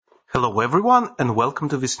Hello everyone and welcome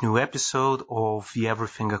to this new episode of the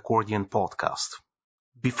Everything Accordion podcast.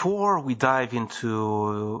 Before we dive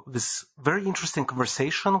into this very interesting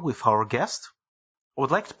conversation with our guest, I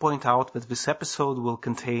would like to point out that this episode will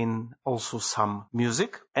contain also some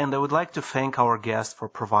music, and I would like to thank our guest for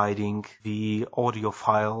providing the audio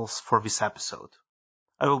files for this episode.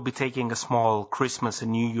 I will be taking a small Christmas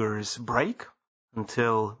and New Year's break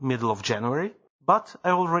until middle of January. But I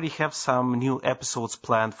already have some new episodes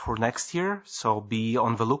planned for next year, so be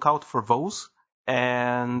on the lookout for those.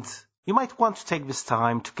 And you might want to take this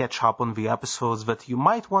time to catch up on the episodes that you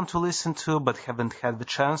might want to listen to but haven't had the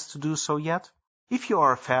chance to do so yet. If you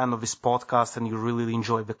are a fan of this podcast and you really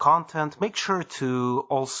enjoy the content, make sure to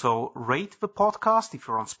also rate the podcast if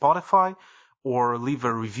you're on Spotify, or leave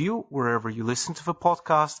a review wherever you listen to the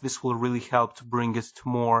podcast. This will really help to bring it to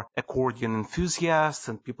more accordion enthusiasts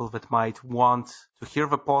and people that might want to hear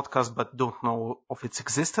the podcast but don't know of its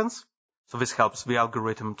existence. So this helps the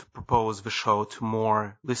algorithm to propose the show to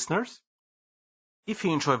more listeners. If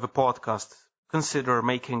you enjoy the podcast, consider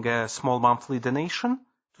making a small monthly donation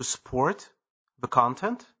to support the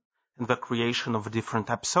content and the creation of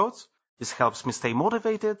different episodes. This helps me stay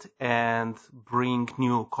motivated and bring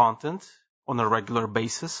new content on a regular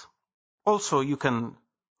basis. Also, you can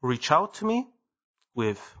reach out to me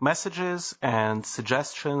with messages and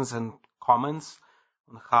suggestions and comments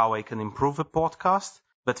on how I can improve the podcast.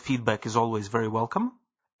 But feedback is always very welcome.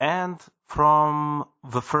 And from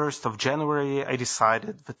the 1st of January, I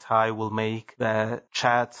decided that I will make the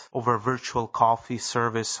chat over virtual coffee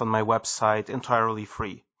service on my website entirely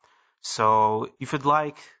free. So if you'd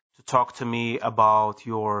like to talk to me about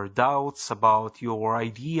your doubts, about your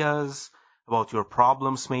ideas, about your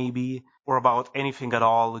problems maybe, or about anything at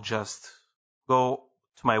all, just go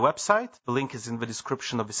to my website. The link is in the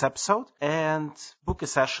description of this episode, and book a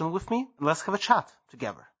session with me, and let's have a chat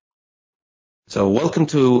together. So welcome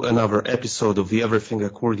to another episode of the Everything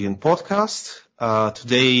Accordion podcast.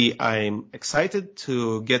 Today I'm excited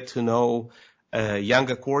to get to know a young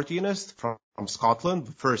accordionist from Scotland,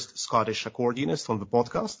 the first Scottish accordionist on the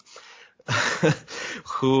podcast,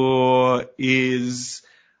 who is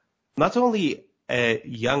not only a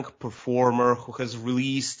young performer who has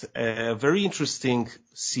released a very interesting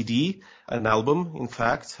CD, an album, in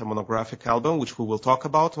fact, a monographic album, which we will talk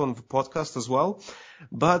about on the podcast as well,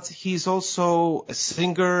 but he's also a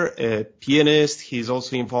singer, a pianist. He's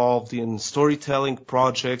also involved in storytelling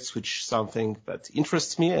projects, which is something that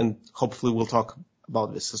interests me, and hopefully we'll talk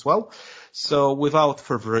about this as well. So without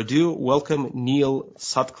further ado, welcome Neil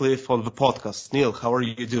Sutcliffe on the podcast. Neil, how are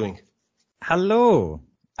you doing? Hello.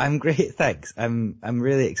 I'm great, thanks. I'm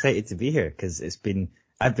really excited to be here because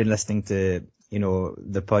I've been listening to,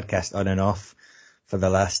 the podcast on and off for the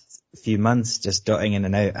last few months, just dotting in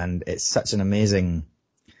and out, and it's such an amazing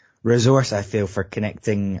resource, I feel, for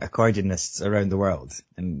connecting accordionists around the world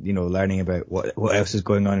and, learning about what else is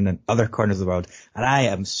going on in other corners of the world. And I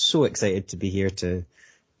am so excited to be here to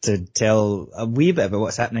tell a wee bit about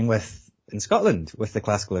what's happening in Scotland with the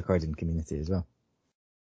classical accordion community as well.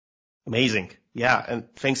 Amazing. Yeah.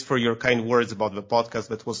 And thanks for your kind words about the podcast.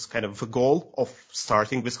 That was kind of the goal of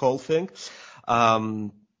starting this whole thing. I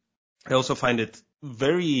also find it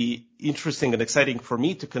very interesting and exciting for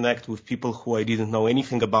me to connect with people who I didn't know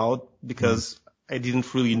anything about because I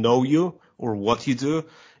didn't really know you or what you do.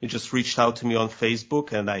 You just reached out to me on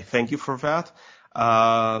Facebook, and I thank you for that.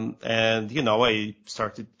 I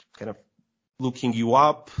started kind of looking you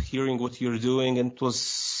up, hearing what you're doing, and it was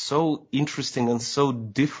so interesting and so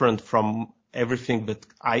different from everything that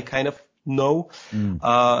I kind of know.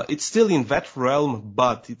 It's still in that realm,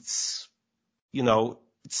 but it's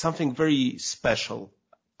something very special,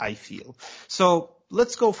 I feel. So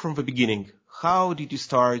let's go from the beginning. How did you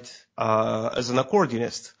start as an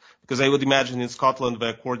accordionist? Because I would imagine in Scotland the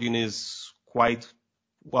accordion is quite,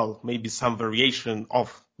 maybe some variation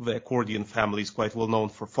of the accordion family is quite well known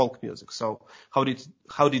for folk music. So how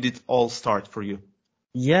did it all start for you?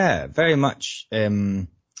 Yeah, very much. I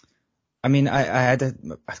had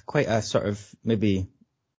quite a sort of maybe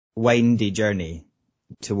windy journey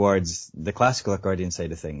towards the classical accordion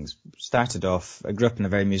side of things. Started off, I grew up in a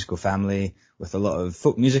very musical family with a lot of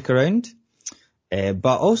folk music around,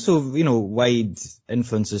 but also, wide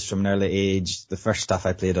influences from an early age. The first stuff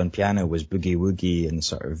I played on piano was boogie woogie and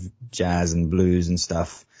sort of jazz and blues and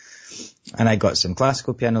stuff. And I got some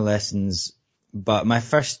classical piano lessons, but my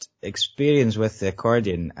first experience with the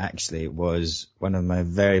accordion actually was one of my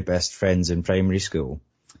very best friends in primary school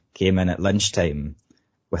came in at lunchtime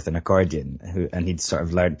with an accordion and he'd sort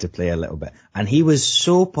of learned to play a little bit. And he was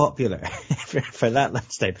so popular for that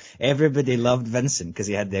lunchtime. Everybody loved Vincent because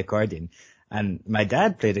he had the accordion. And my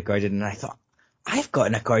dad played accordion, and I thought, I've got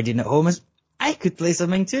an accordion at home. I could play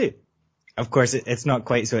something too. Of course, it's not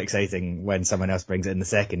quite so exciting when someone else brings it in the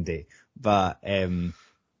second day. But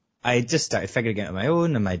I just started figuring it out on my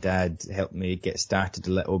own, and my dad helped me get started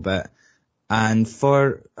a little bit. And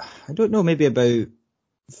for, I don't know, maybe about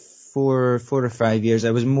 4 or 5 years,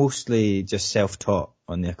 I was mostly just self-taught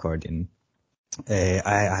on the accordion. I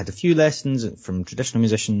had a few lessons from traditional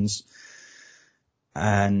musicians,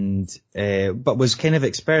 and but was kind of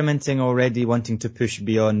experimenting already, wanting to push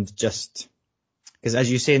beyond just, because as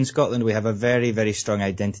you say, in Scotland we have a very, very strong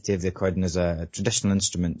identity of the accordion as a traditional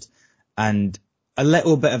instrument, and a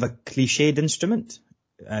little bit of a cliched instrument.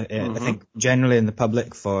 I think generally in the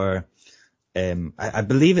public for, I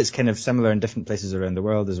believe it's kind of similar in different places around the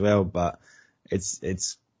world as well, but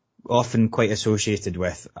it's often quite associated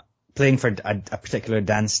with playing for a particular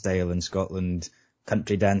dance style in Scotland,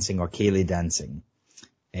 country dancing or ceilidh dancing.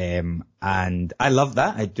 And I love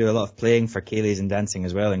that. I do a lot of playing for ceilidhs and dancing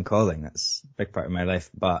as well in calling. That's a big part of my life.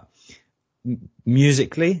 But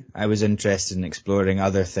musically, I was interested in exploring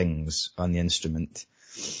other things on the instrument.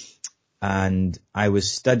 And I was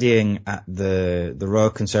studying at the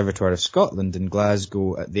Royal Conservatoire of Scotland in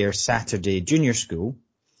Glasgow at their Saturday junior school.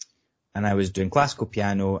 And I was doing classical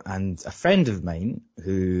piano, and a friend of mine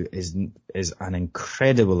who is an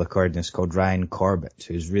incredible accordionist called Ryan Corbett,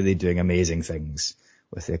 who's really doing amazing things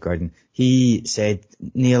with the accordion. He said,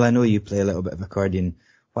 Neil, I know you play a little bit of accordion.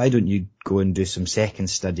 Why don't you go and do some second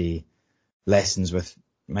study lessons with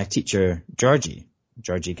my teacher, Georgie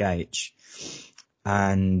Gaich?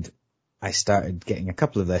 And I started getting a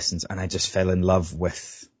couple of lessons, and I just fell in love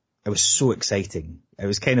with, it was so exciting. It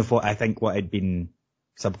was kind of what I'd been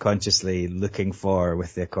subconsciously looking for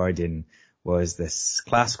with the accordion, was this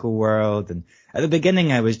classical world. And at the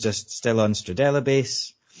beginning I was just still on Stradella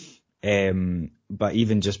bass, but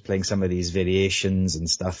even just playing some of these variations and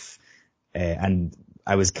stuff, and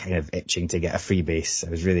I was kind of itching to get a free bass.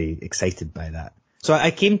 I was really excited by that. So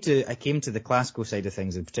I came to the classical side of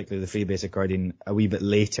things, and particularly the free bass accordion, a wee bit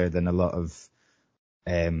later than a lot of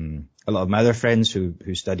my other friends who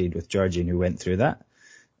studied with Georgie and who went through that.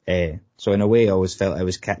 So in a way, I always felt I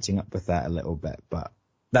was catching up with that a little bit. But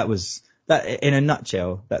that in a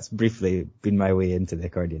nutshell. That's briefly been my way into the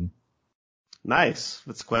accordion. Nice.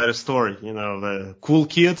 That's quite a story. The cool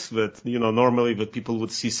kid, but, normally that people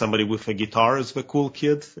would see somebody with a guitar as the cool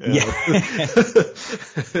kid. Yeah.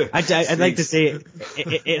 I'd like to say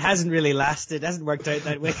it hasn't really lasted. It hasn't worked out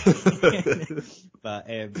that way. But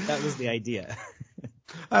that was the idea.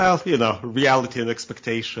 Well, reality and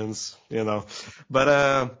expectations,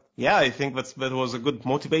 But, yeah, I think that was a good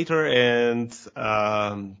motivator. And,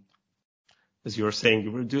 as you were saying,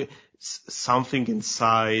 you were doing something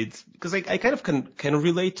inside, because I kind of can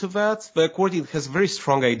relate to that. The accordion has a very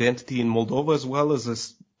strong identity in Moldova, as well as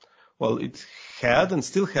it had and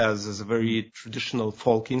still has as a very traditional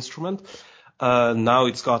folk instrument. Now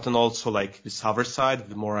it's gotten also like this other side,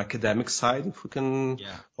 the more academic side, if we can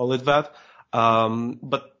call it that.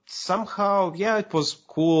 But somehow, yeah, it was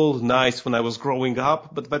cool, nice when I was growing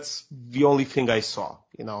up, but that's the only thing I saw,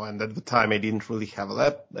 and at the time I didn't really have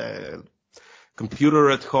a computer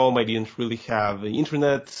at home. I didn't really have the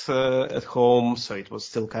internet at home, so it was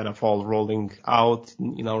still kind of all rolling out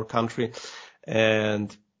in our country.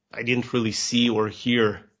 And I didn't really see or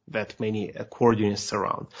hear that many accordionists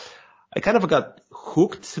around. I kind of got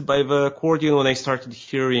hooked by the accordion when I started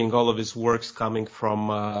hearing all of his works coming from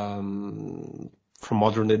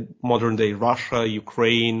modern day Russia,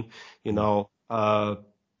 Ukraine,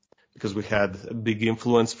 because we had a big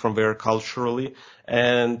influence from there culturally,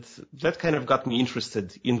 and that kind of got me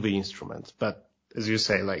interested in the instrument. But as you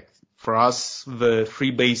say, like for us, the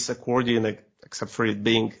free bass accordion, except for it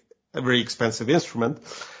being a very expensive instrument,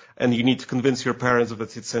 and you need to convince your parents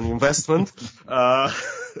that it's an investment,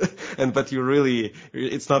 and that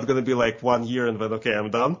it's not going to be like 1 year and then, okay,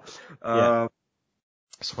 I'm done.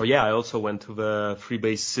 So yeah, I also went to the free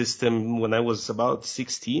bass system when I was about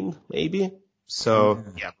 16, maybe. So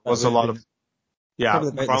yeah, it was a lot of,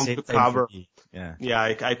 ground to cover. Yeah,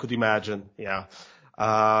 I could imagine. Yeah.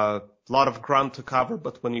 A lot of ground to cover,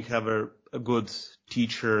 but when you have a good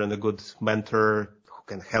teacher and a good mentor who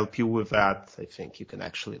can help you with that, I think you can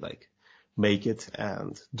actually make it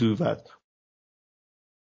and do that.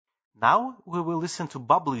 Now we will listen to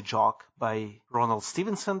Bubbly Jock by Ronald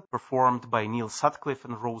Stevenson, performed by Neil Sutcliffe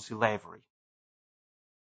and Rosie Lavery.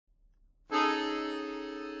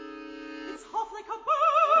 It's half like a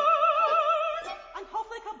bird and half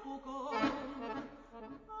like a bogle, and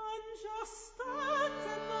just stands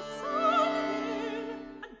in the sun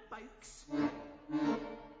and bikes.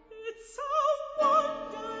 It's a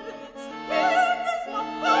wonder it's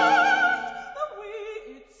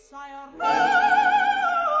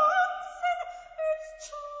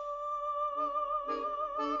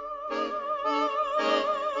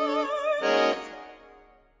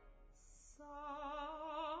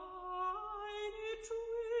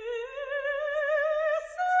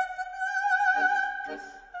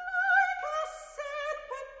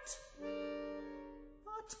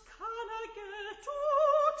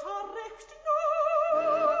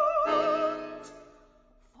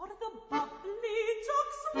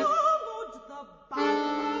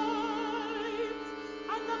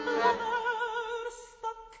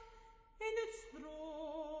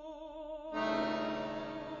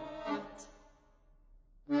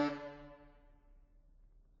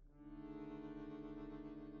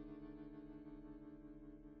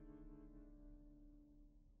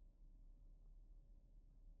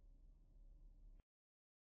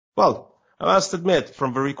Well, I must admit,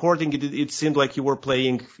 from the recording, it seemed like you were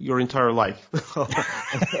playing your entire life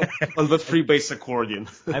on the three bass accordion.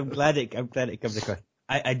 I'm glad it comes across.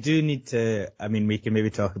 I do need to, I mean, we can maybe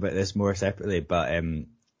talk about this more separately, but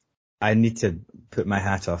I need to put my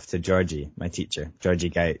hat off to Georgie, my teacher, Georgie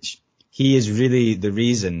Gaich. He is really the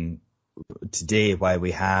reason today why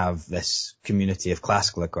we have this community of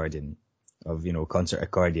classical accordion, of, concert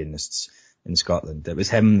accordionists in Scotland. It was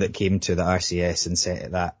him that came to the RCS and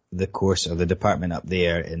set the course of the department up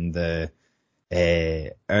there in the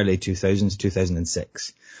early 2000s,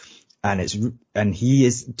 2006. And he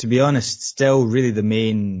is, to be honest, still really the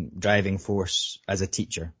main driving force as a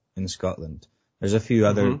teacher in Scotland. There's a few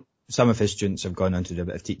other, some of his students have gone on to do a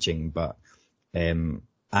bit of teaching, but,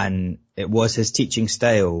 and it was his teaching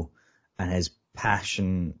style and his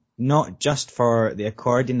passion, not just for the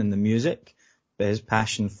accordion and the music, but his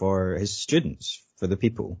passion for his students, for the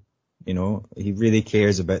people. He really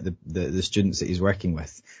cares about the students that he's working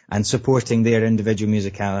with and supporting their individual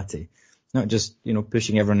musicality. Not just,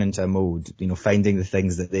 pushing everyone into a mold, finding the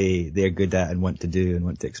things that they're good at and want to do and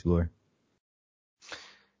want to explore.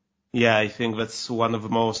 Yeah, I think that's one of the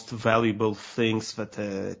most valuable things that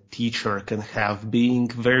a teacher can have, being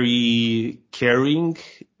very caring,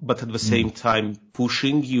 but at the same time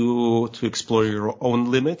pushing you to explore your own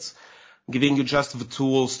limits, giving you just the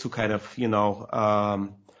tools to kind of,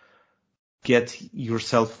 get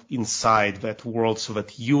yourself inside that world so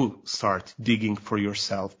that you start digging for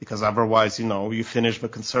yourself, because otherwise, you finish the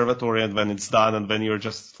conservatory and then it's done and then you're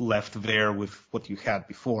just left there with what you had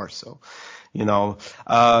before. So,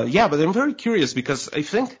 yeah, but I'm very curious because I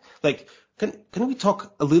think, can we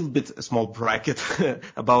talk a little bit, a small bracket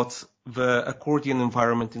about the accordion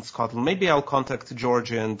environment in Scotland? Maybe I'll contact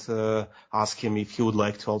George and ask him if he would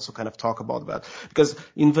like to also kind of talk about that. Because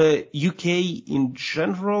in the UK in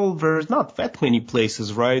general, there's not that many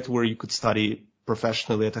places, right, where you could study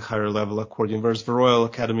professionally at a higher level accordion. There's the Royal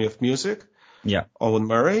Academy of Music. Yeah. Owen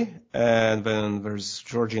Murray, and then there's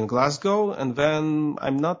Georgie in Glasgow, and then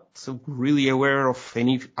I'm not really aware of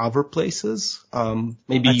any other places.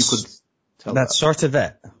 Maybe you could tell That's sort of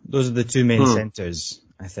it. Those are the two main centres,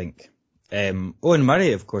 I think. Owen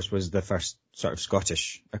Murray, of course, was the first sort of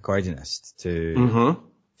Scottish accordionist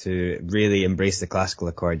to really embrace the classical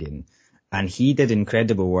accordion. And he did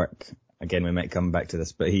incredible work. Again, we might come back to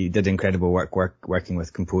this, but he did incredible work working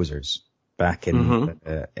with composers back in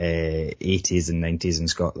the 80s and 90s in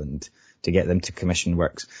Scotland to get them to commission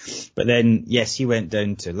works. But then, yes, he went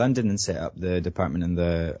down to London and set up the department and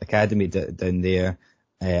the academy down there.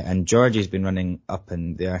 And Georgie's been running up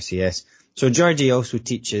in the RCS. So Georgie also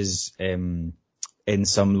teaches in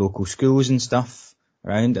some local schools and stuff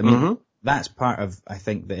around. I mean, that's part of, I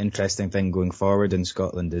think, the interesting thing going forward in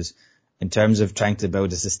Scotland is, in terms of trying to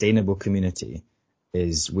build a sustainable community,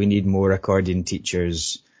 is we need more accordion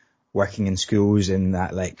teachers working in schools in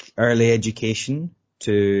that early education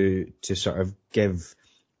to sort of give.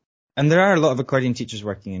 And there are a lot of accordion teachers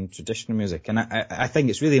working in traditional music, and I think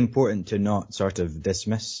it's really important to not sort of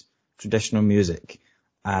dismiss traditional music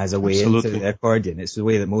as a way into the accordion. It's the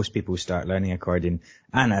way that most people start learning accordion.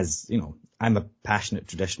 And as, I'm a passionate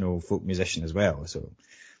traditional folk musician as well, so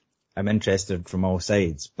I'm interested from all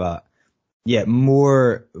sides. But yeah,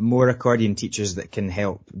 more accordion teachers that can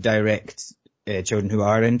help direct children who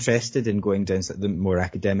are interested in going down the more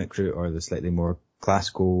academic route or the slightly more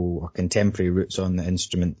classical or contemporary routes on the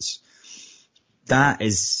instruments. That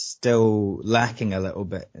is still lacking a little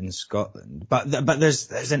bit in Scotland, but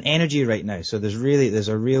there's an energy right now. So there's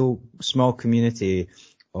a real small community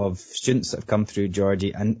of students that have come through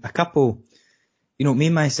Georgie, and a couple, me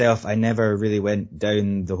myself, I never really went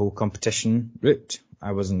down the whole competition route.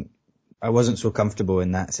 I wasn't so comfortable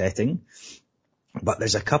in that setting. But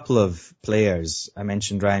there's a couple of players. I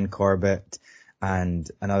mentioned Ryan Corbett and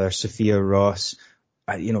another Sophia Ross,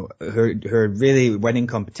 who are really winning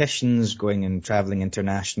competitions, going and traveling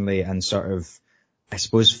internationally and sort of, I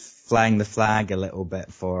suppose, flying the flag a little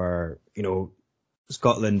bit for,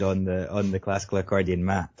 Scotland on the classical accordion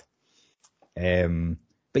map.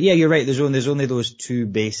 But yeah, you're right. There's only those two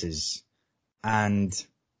bases, and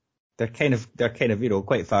they're kind of,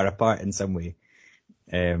 quite far apart in some way.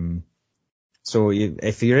 So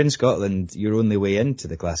if you're in Scotland, your only way into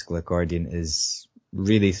the classical accordion is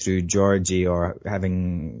really through Georgie or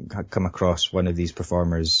having come across one of these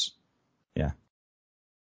performers. Yeah.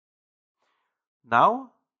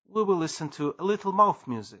 Now we will listen to A Little Mouth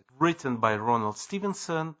Music, written by Ronald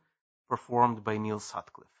Stevenson, performed by Neil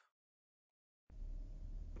Sutcliffe.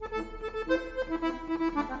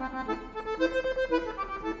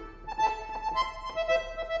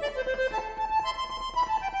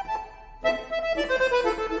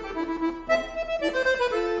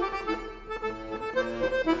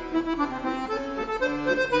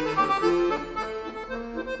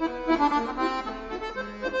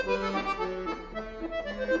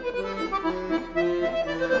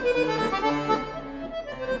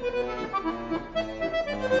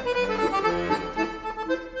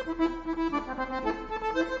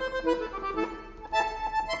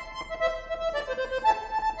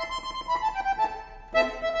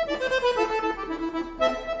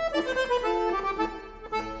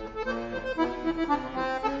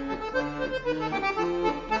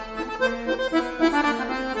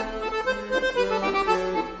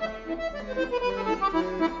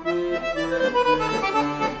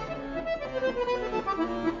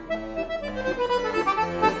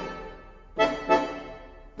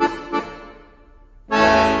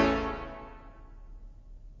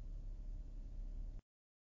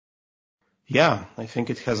 Yeah, I think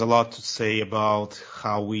it has a lot to say about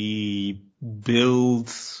how we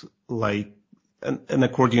build like an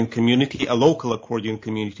accordion community, a local accordion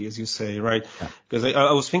community, as you say, right? Yeah. Because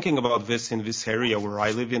I was thinking about this in this area where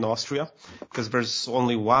I live in Austria, because there's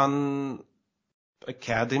only one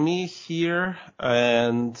academy here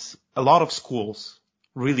and a lot of schools,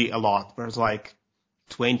 really a lot. There's like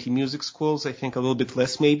 20 music schools, I think a little bit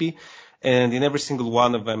less maybe. And in every single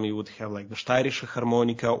one of them, you would have like the Steirische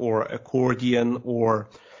Harmonika or accordion or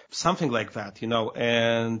something like that,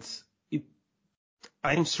 and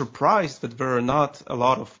I'm surprised that there are not a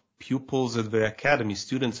lot of pupils at the academy,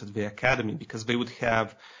 students at the academy, because they would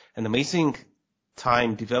have an amazing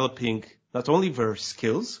time developing not only their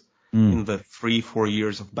skills in the 3-4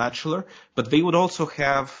 years of bachelor, but they would also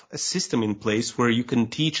have a system in place where you can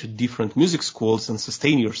teach at different music schools and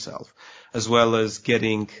sustain yourself, as well as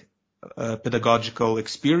getting pedagogical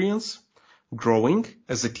experience, growing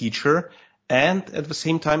as a teacher, and at the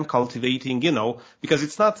same time cultivating, because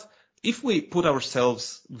it's not, if we put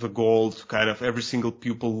ourselves the goal to kind of every single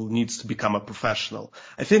pupil needs to become a professional,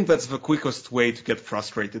 I think that's the quickest way to get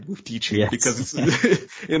frustrated with teaching. Yes. Because it's,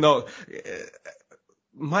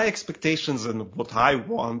 my expectations and what I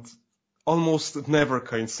want almost never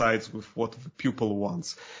coincides with what the pupil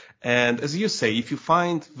wants. And as you say, if you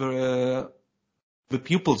find the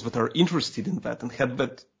pupils that are interested in that and have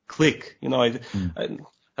that click,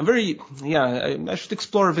 I'm very, I should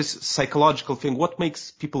explore this psychological thing. What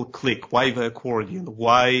makes people click? Why the accordion?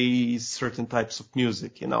 Why certain types of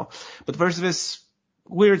music, But there's this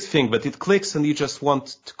weird thing that it clicks and you just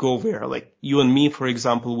want to go there. Like you and me, for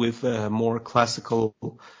example, with a more classical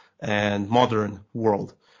and modern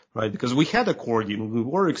world, right? Because we had accordion, we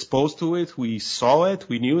were exposed to it, we saw it,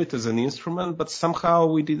 we knew it as an instrument, but somehow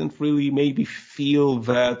we didn't really maybe feel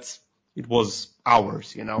that it was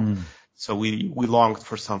ours, So we longed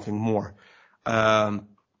for something more. And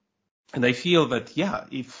I feel that,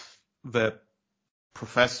 if the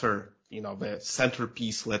professor, the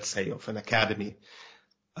centerpiece, let's say, of an academy,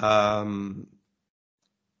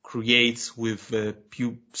 creates with the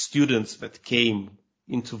students that came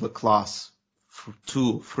into the class for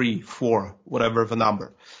 2, 3, 4, whatever the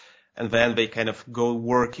number, and then they kind of go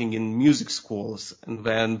working in music schools, and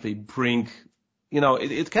then they bring,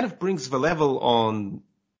 it kind of brings the level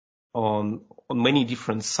on many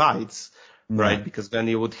different sides, right? Because then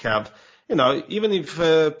you would have, even if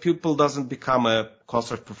a pupil doesn't become a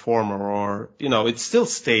concert performer or, it still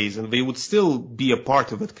stays and they would still be a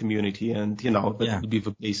part of that community and, that would be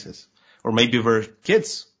the basis. Or maybe their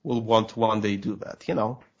kids will want to one day do that,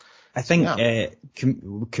 I think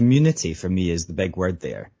community for me is the big word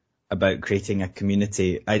there, about creating a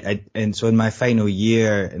community. And so in my final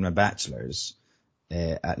year in my bachelor's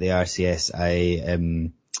at the RCS,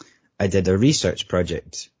 I did a research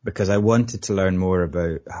project because I wanted to learn more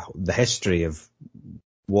about the history of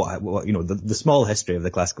the small history of the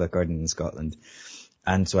classical accordion in Scotland.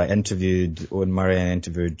 And so I interviewed Owen Murray, I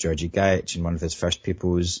interviewed Georgie Gaich in one of his first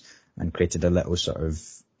pupils and created a little sort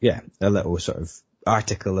of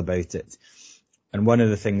article about it. And one of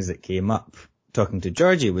the things that came up talking to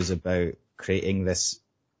Georgie was about creating this,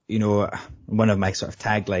 one of my sort of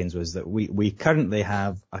taglines was that we currently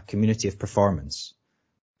have a community of performance,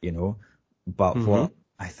 but what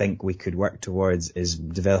I think we could work towards is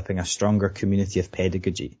developing a stronger community of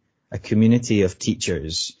pedagogy, a community of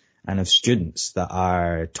teachers and of students that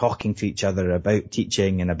are talking to each other about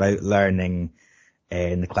teaching and about learning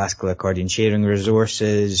in the classical accordion, sharing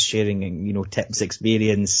resources, sharing, tips,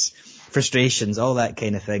 experience, frustrations, all that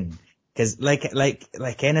kind of thing. Because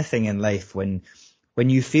like anything in life, when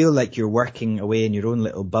you feel like you're working away in your own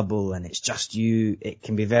little bubble and it's just you, it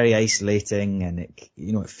can be very isolating and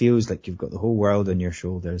it feels like you've got the whole world on your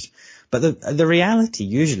shoulders. But the reality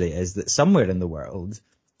usually is that somewhere in the world,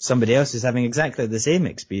 somebody else is having exactly the same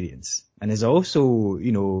experience and is also,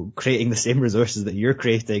 creating the same resources that you're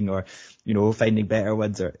creating or, finding better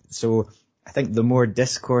ones. So I think the more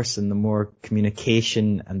discourse and the more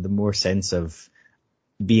communication and the more sense of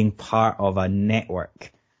being part of a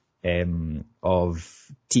network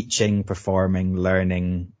of teaching, performing,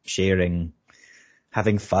 learning, sharing,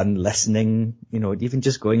 having fun, listening, even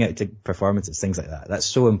just going out to performances, things like that. That's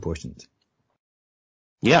so important.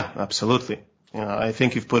 Yeah, absolutely. I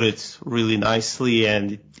think you've put it really nicely,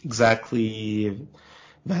 and exactly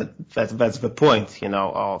that's the point,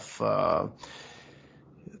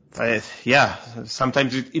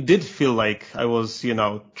 sometimes it did feel like I was,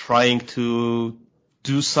 trying to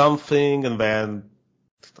do something, and then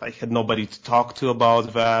I had nobody to talk to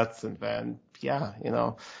about that. And then,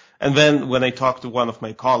 and then when I talked to one of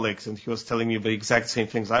my colleagues and he was telling me the exact same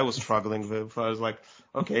things I was struggling with, I was like,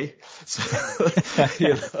 okay, so,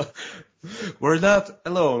 we're not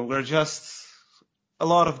alone. We're just a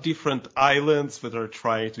lot of different islands that are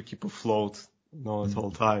trying to keep afloat, at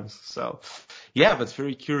all times. So, yeah, that's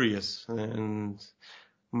very curious. And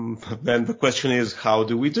then the question is, how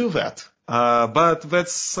do we do that? But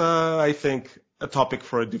that's, I think, a topic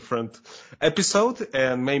for a different episode,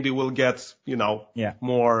 and maybe we'll get,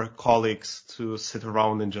 more colleagues to sit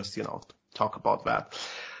around and just, talk about that.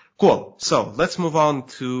 Cool. So let's move on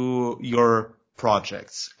to your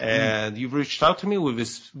projects. And you've reached out to me with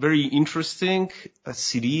this very interesting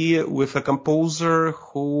CD with a composer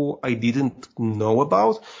who I didn't know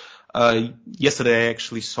about. Yesterday I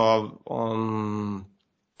actually saw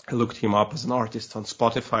I looked him up as an artist on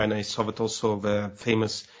Spotify, and I saw that also the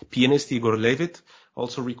famous pianist Igor Levit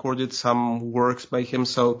also recorded some works by him.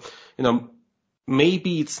 So,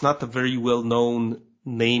 maybe it's not a very well-known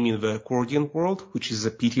name in the accordion world, which is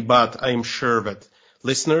a pity, but I am sure that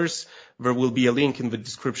listeners, there will be a link in the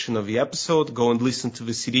description of the episode. Go and listen to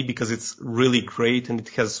the CD because it's really great, and it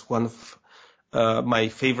has one of my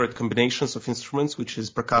favorite combinations of instruments, which is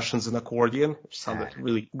percussions and accordion, which sounded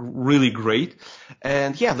really, really great.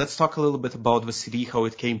 And yeah, let's talk a little bit about the CD, how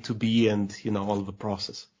it came to be, and, all of the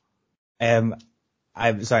process. I'm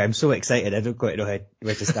sorry, I'm so excited. I don't quite know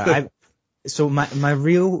where to start. So my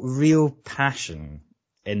real passion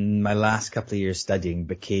in my last couple of years studying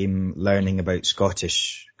became learning about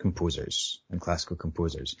Scottish composers and classical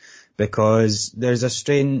composers, because there's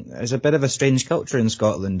a bit of a strange culture in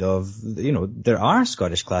Scotland of, there are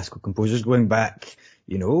Scottish classical composers going back,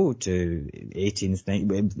 to 18th,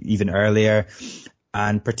 19th, even earlier,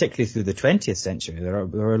 and particularly through the 20th century.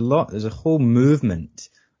 There's a whole movement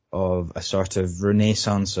of a sort of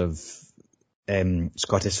renaissance of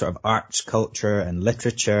Scottish sort of arts, culture and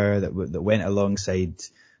literature that went alongside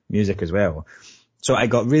music as well. So I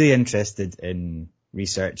got really interested in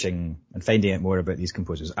researching and finding out more about these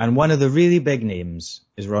composers. And one of the really big names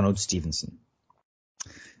is Ronald Stevenson,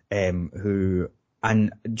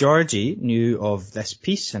 and Georgie knew of this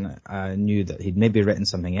piece, and I knew that he'd maybe written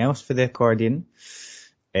something else for the accordion.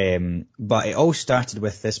 But it all started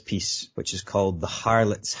with this piece, which is called The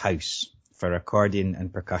Harlot's House for accordion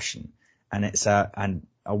and percussion. And it's a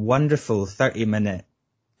wonderful 30-minute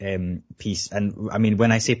piece. And I mean,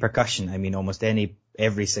 when I say percussion, I mean almost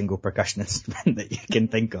every single percussion instrument that you can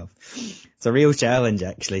think of. It's a real challenge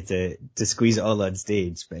actually to squeeze it all on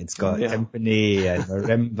stage, but it's got timpani and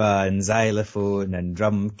marimba and xylophone and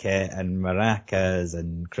drum kit and maracas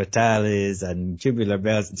and crotales and tubular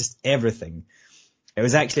bells, just everything. It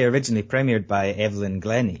was actually originally premiered by Evelyn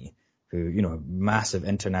Glennie, who, a massive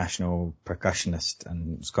international percussionist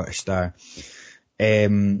and Scottish star.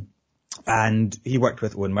 And he worked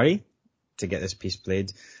with Owen Murray to get this piece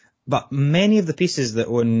played. But many of the pieces that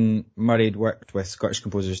Owen Murray had worked with Scottish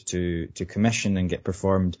composers to commission and get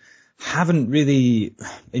performed haven't really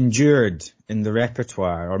endured in the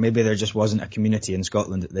repertoire, or maybe there just wasn't a community in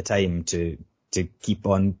Scotland at the time to keep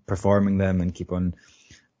on performing them and keep on.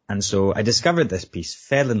 And so I discovered this piece,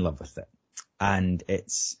 fell in love with it, and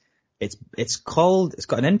it's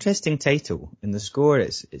got an interesting title in the score.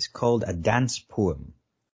 It's called A Dance Poem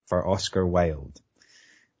for Oscar Wilde.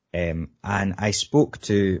 And I spoke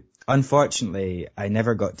to, unfortunately, I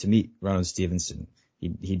never got to meet Ronald Stevenson.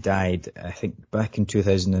 He died, I think, back in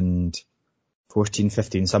 2014,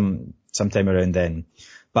 15, sometime around then.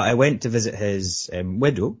 But I went to visit his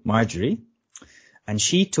widow, Marjorie, and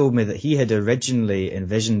she told me that he had originally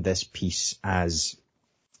envisioned this piece as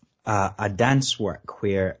a dance work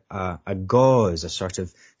where a gauze, a sort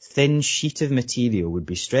of thin sheet of material, would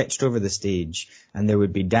be stretched over the stage, and there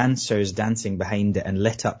would be dancers dancing behind it and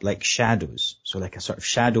lit up like shadows, so like a sort of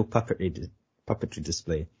shadow puppetry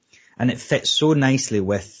display. And it fits so nicely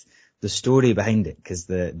with the story behind it, because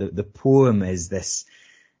the poem is this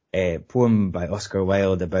poem by Oscar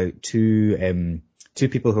Wilde about two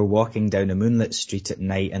people who are walking down a moonlit street at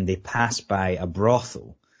night, and they pass by a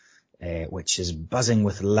brothel, which is buzzing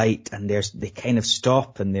with light, and they kind of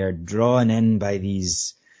stop, and they're drawn in by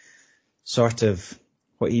these sort of,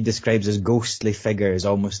 what he describes as ghostly figures,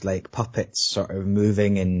 almost like puppets, sort of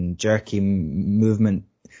moving in jerky movement.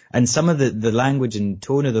 And some of the language and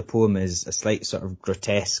tone of the poem is a slight sort of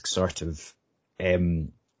grotesque sort of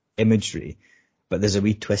imagery, but there's a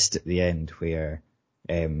wee twist at the end where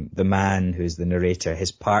the man who's the narrator,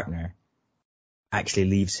 his partner, actually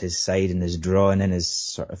leaves his side and is drawn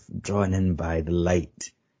in by the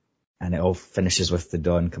light, and it all finishes with the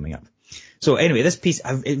dawn coming up. So anyway, this piece,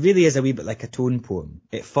 it really is a wee bit like a tone poem.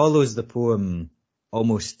 It follows the poem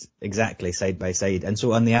almost exactly side by side. And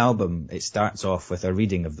so on the album, it starts off with a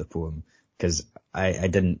reading of the poem, because I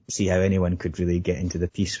didn't see how anyone could really get into the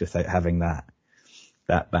piece without having that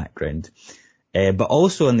background. But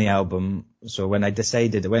also on the album, so when I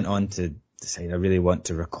went on to decide I really want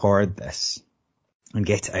to record this and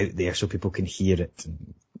get it out there so people can hear it.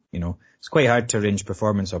 And, it's quite hard to arrange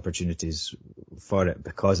performance opportunities for it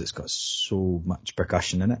because it's got so much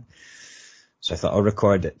percussion in it. So I thought I'll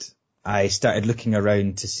record it. I started looking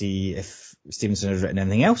around to see if Stevenson had written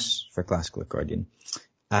anything else for classical accordion.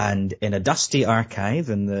 And in a dusty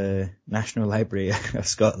archive in the National Library of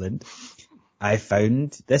Scotland, I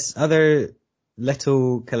found this other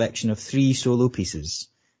little collection of 3 solo pieces,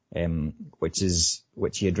 which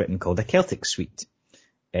he had written, called a Celtic Suite,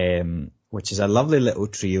 which is a lovely little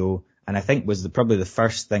trio, and I think was probably the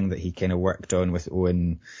first thing that he kind of worked on with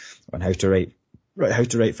Owen on how to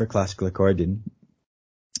write for classical accordion.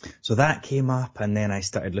 So that came up, and then I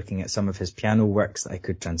started looking at some of his piano works that I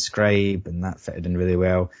could transcribe, and that fitted in really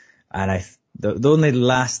well. And the only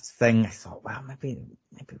last thing I thought, well, maybe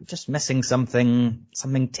we're just missing something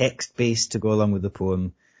text-based to go along with the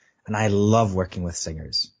poem. And I love working with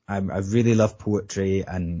singers. I really love poetry,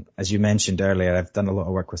 and as you mentioned earlier, I've done a lot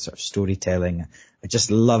of work with sort of storytelling. I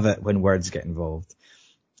just love it when words get involved.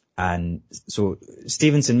 And so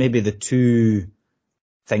Stevenson, maybe the 2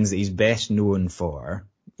 things that he's best known for,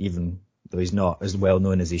 even though he's not as well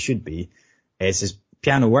known as he should be, is his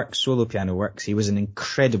piano works, solo piano works. He was an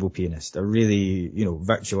incredible pianist, a really,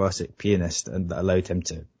 virtuosic pianist, and that allowed him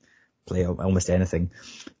to play almost anything.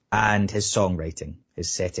 And his songwriting,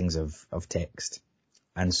 his settings of text.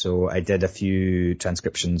 And so I did a few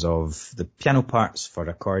transcriptions of the piano parts for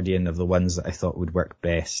accordion, of the ones that I thought would work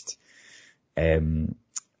best. And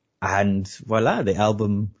voila, the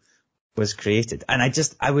album was created. And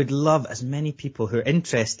I would love as many people who are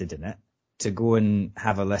interested in it to go and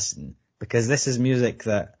have a listen, because this is music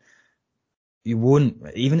that you won't,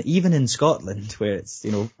 even in Scotland, where it's,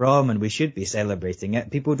 from, and we should be celebrating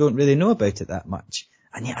it, people don't really know about it that much.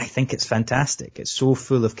 And yet I think it's fantastic. It's so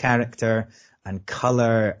full of character and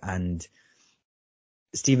colour, and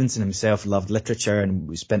Stevenson himself loved literature, and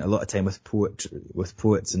we spent a lot of time with poets,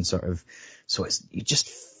 and you just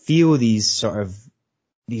feel these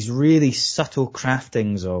really subtle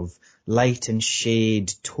craftings of light and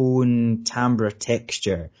shade, tone, timbre,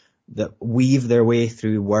 texture that weave their way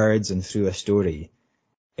through words and through a story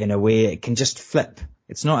in a way it can just flip.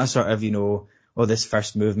 It's not a sort of, this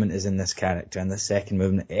first movement is in this character and the second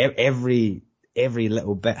movement. Every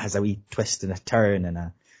little bit has a wee twist and a turn and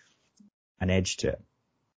an edge to it.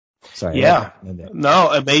 Sorry. Yeah. No,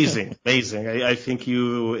 amazing. I think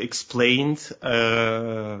you explained,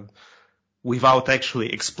 without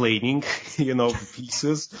actually explaining, the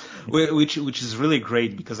pieces, which is really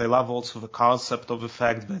great, because I love also the concept of the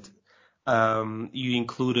fact that, you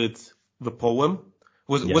included the poem.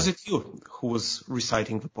 Was it you who was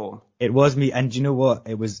reciting the poem? It was me, and you know what?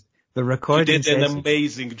 It was the recording. You did an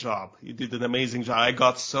amazing job. I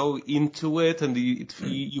got so into it, and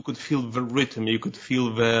you could feel the rhythm, you could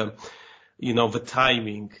feel the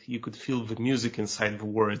timing, you could feel the music inside the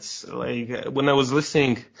words. Like, when I was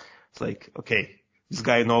listening, it's like, okay, this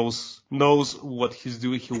guy knows what he's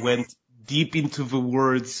doing. He went deep into the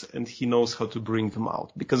words, and he knows how to bring them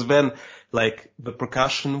out. Because then, like, the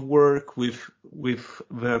percussion work with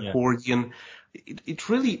the accordion, it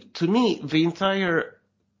really, to me, the entire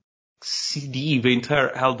CD, the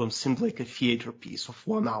entire album seemed like a theater piece of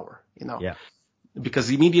 1 hour, Yeah. Because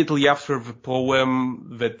immediately after the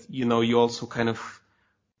poem that, you also kind of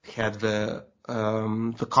had the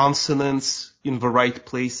consonants in the right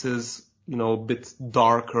places, a bit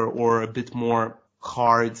darker or a bit more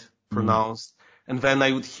hard pronounced. And then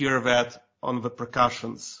I would hear that on the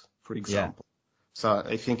percussions, for example. So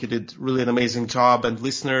I think you did really an amazing job, and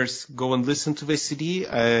listeners, go and listen to the CD.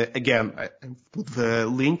 Again, I put the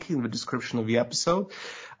link in the description of the episode.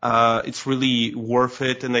 It's really worth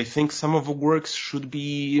it. And I think some of the works should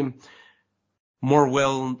be more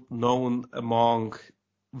well known among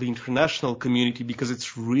the international community, because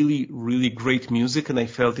it's really, really great music. And I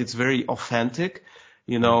felt it's very authentic.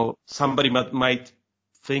 Somebody might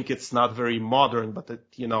think it's not very modern, but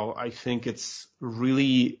I think it's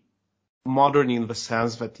really modern in the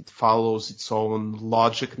sense that it follows its own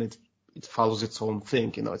logic and it follows its own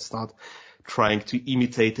thing. It's not trying to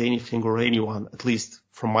imitate anything or anyone, at least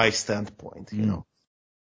from my standpoint,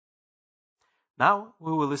 Now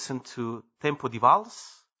we will listen to Tempo di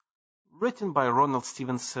Valse, written by Ronald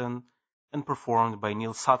Stevenson and performed by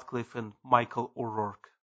Neil Sutcliffe and Michael O'Rourke.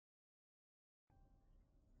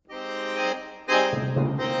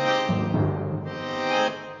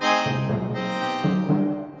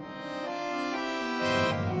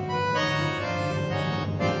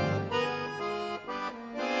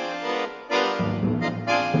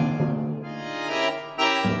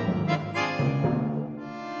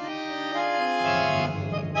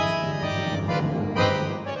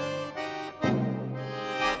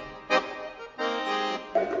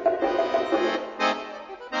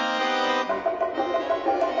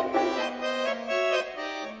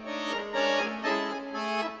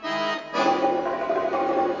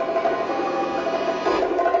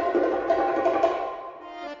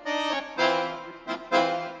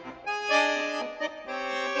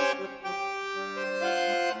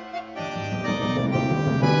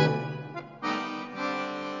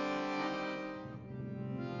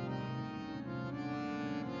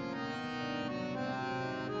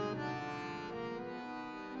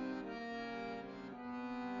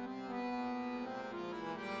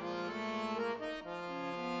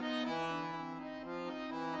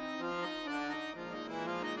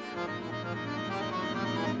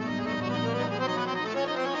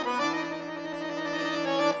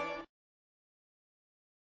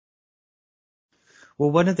 Well,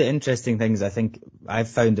 one of the interesting things I think I've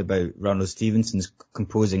found about Ronald Stevenson's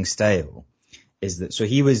composing style is that, so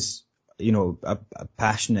he was, a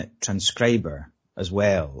passionate transcriber as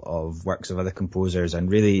well of works of other composers and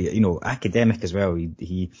really, academic as well.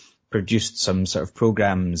 He produced some sort of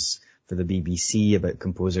programs for the BBC about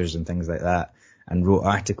composers and things like that and wrote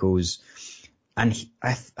articles. And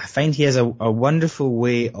I find he has a wonderful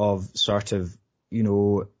way of sort of,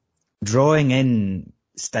 drawing in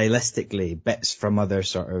stylistically bits from other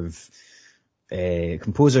sort of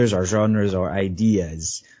composers or genres or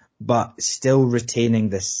ideas, but still retaining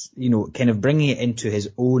this, kind of bringing it into his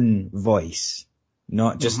own voice.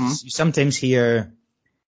 Not just, you sometimes hear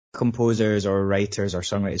composers or writers or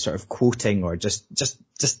songwriters sort of quoting or just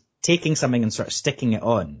taking something and sort of sticking it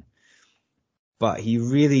on. But he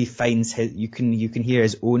really finds you can hear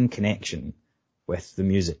his own connection with the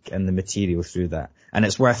music and the material through that. And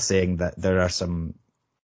it's worth saying that there are some,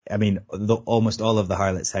 almost all of the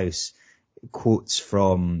Harlot's House quotes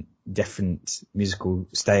from different musical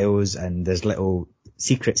styles, and there's little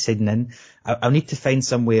secrets hidden in. I'll need to find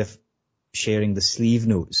some way of sharing the sleeve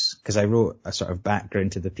notes, because I wrote a sort of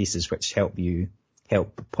background to the pieces which help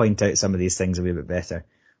point out some of these things a wee bit better.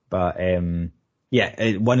 But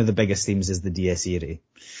one of the biggest themes is the Dies Irae,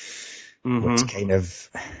 which kind of,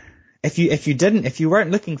 if you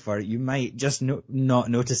weren't looking for it, you might just not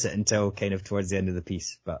notice it until kind of towards the end of the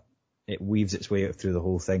piece, but it weaves its way out through the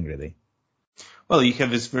whole thing, really. Well, you have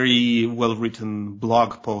this very well-written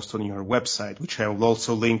blog post on your website, which I will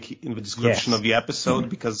also link in the description of the episode,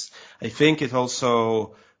 because I think it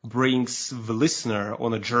also brings the listener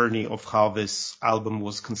on a journey of how this album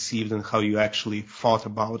was conceived and how you actually thought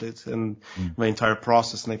about it and the entire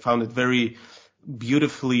process. And I found it very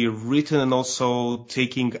beautifully written, and also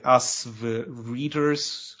taking us, the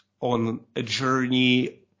readers, on a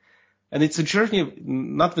journey. And it's a journey,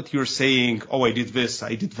 not that you're saying, oh, I did this,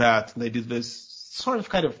 I did that, and I did this. Sort of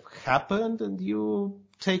kind of happened, and you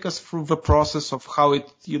take us through the process of how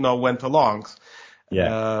it, went along.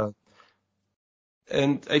 Yeah.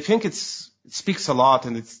 And I think it speaks a lot,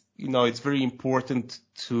 and it's very important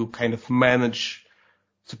to kind of manage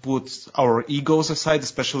to put our egos aside,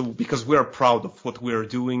 especially because we are proud of what we are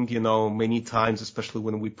doing, many times, especially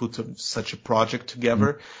when we put such a project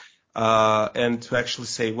together, and to actually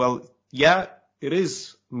say, well, yeah, it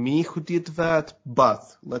is me who did that,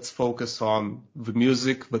 but let's focus on the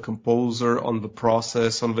music, the composer, on the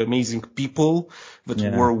process, on the amazing people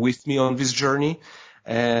that were with me on this journey.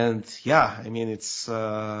 And it's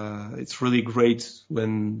really great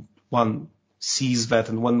when one sees that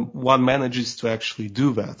and when one manages to actually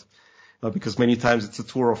do that. Because many times it's a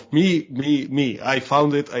tour of me. I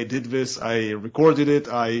found it. I did this. I recorded it.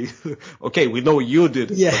 Okay, we know you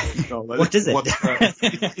did it. Yeah. But, what is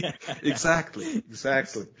it? Exactly.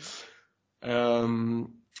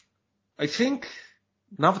 I think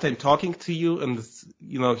now that I'm talking to you and,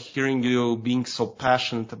 hearing you being so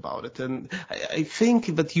passionate about it, and I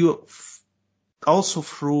think that you also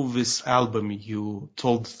through this album you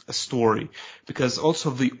told a story, because also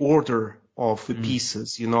the order of the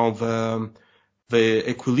pieces, the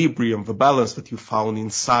equilibrium, the balance that you found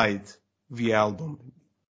inside the album.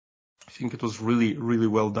 I think it was really, really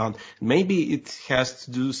well done. Maybe it has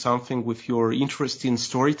to do something with your interest in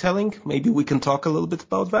storytelling. Maybe we can talk a little bit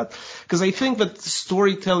about that, because I think that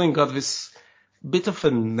storytelling got this bit of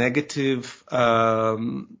a negative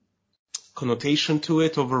connotation to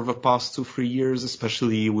it over the past 2-3 years,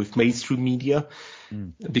 especially with mainstream media,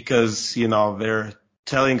 because, they're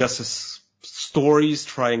telling us stories,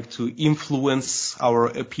 trying to influence our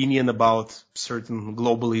opinion about certain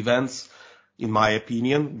global events. In my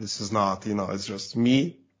opinion, this is not, it's just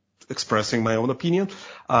me expressing my own opinion.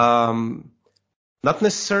 Not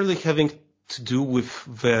necessarily having to do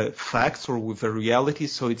with the facts or with the reality.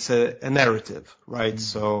 So it's a narrative, right?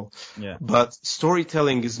 So, Yeah. but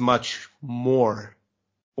storytelling is much more,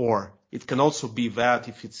 or it can also be that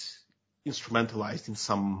if it's instrumentalized in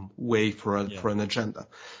some way for an agenda.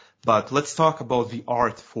 But let's talk about the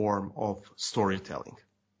art form of storytelling.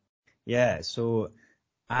 Yeah. So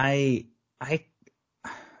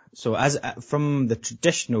so as from the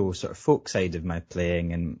traditional sort of folk side of my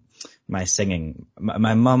playing and my singing,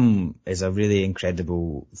 my mum is a really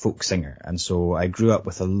incredible folk singer, and so I grew up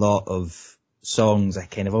with a lot of songs I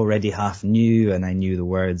kind of already half knew, and I knew the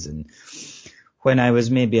words. And when I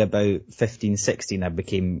was maybe about 15, 16, I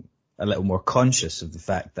became a little more conscious of the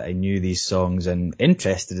fact that I knew these songs and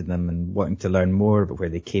interested in them and wanting to learn more about where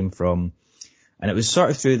they came from. And it was sort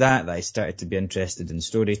of through that I started to be interested in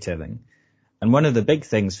storytelling. And one of the big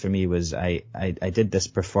things for me was I did this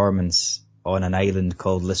performance on an island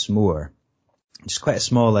called Lismore, which is quite a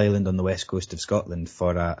small island on the west coast of Scotland,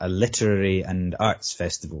 for a literary and arts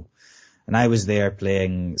festival. And I was there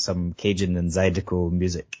playing some Cajun and Zydeco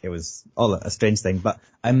music. It was all a strange thing. But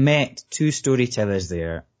I met two storytellers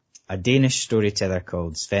there, a Danish storyteller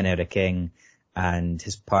called Sven Erik King and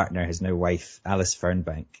his partner, his now wife, Alice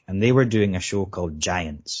Fernbank. And they were doing a show called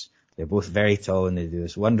Giants. They're both very tall, and they do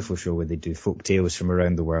this wonderful show where they do folk tales from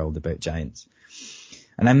around the world about giants.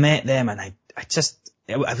 And I met them, and I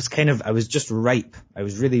was just ripe. I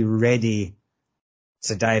was really ready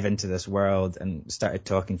to dive into this world and started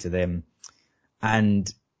talking to them,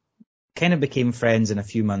 and kind of became friends. And a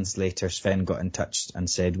few months later, Sven got in touch and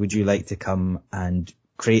said, would you like to come and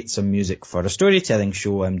create some music for a storytelling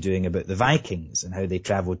show I'm doing about the Vikings and how they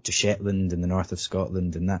travelled to Shetland in the north of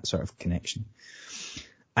Scotland and that sort of connection.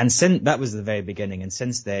 And that was the very beginning. And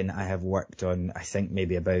since then, I have worked on, I think,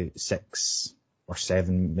 maybe about 6 or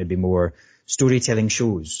 7, maybe more, storytelling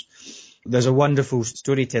shows. There's a wonderful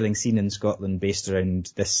storytelling scene in Scotland based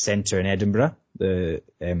around this centre in Edinburgh, the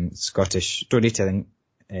Scottish Storytelling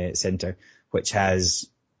Centre, which is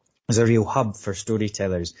a real hub for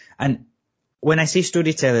storytellers. And when I say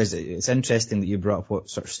storytellers, it's interesting that you brought up what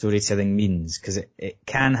sort of storytelling means, because it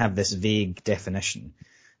can have this vague definition.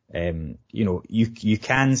 You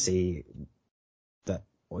can say that,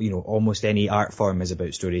 almost any art form is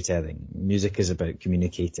about storytelling. Music is about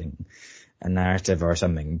communicating a narrative or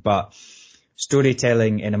something. But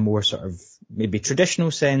storytelling in a more sort of maybe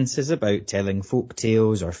traditional sense is about telling folk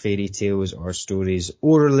tales or fairy tales or stories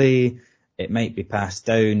orally. It might be passed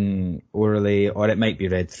down orally, or it might be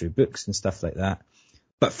read through books and stuff like that.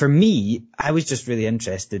 But for me, I was just really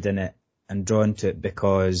interested in it and drawn to it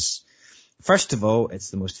because, first of all, it's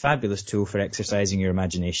the most fabulous tool for exercising your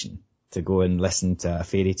imagination, to go and listen to a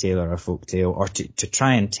fairy tale or a folk tale, or to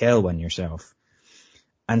try and tell one yourself.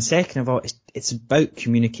 And second of all, it's about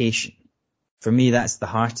communication. For me, that's the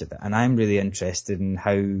heart of it. And I'm really interested in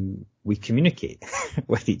how we communicate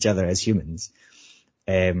with each other as humans.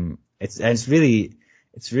 It's really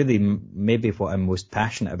maybe what I'm most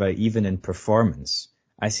passionate about, even in performance.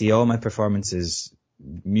 I see all my performances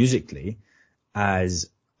musically as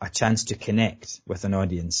a chance to connect with an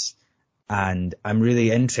audience. And I'm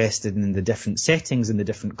really interested in the different settings and the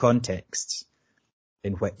different contexts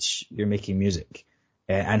in which you're making music,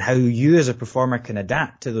 and how you as a performer can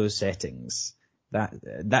adapt to those settings.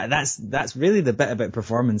 That's really the bit about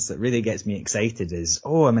performance that really gets me excited, is,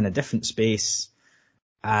 I'm in a different space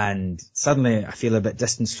and suddenly I feel a bit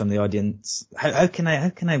distanced from the audience. How can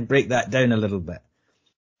I break that down a little bit?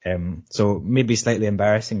 So maybe slightly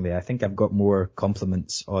embarrassingly, I think I've got more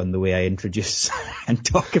compliments on the way I introduce and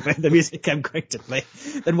talk about the music I'm going to play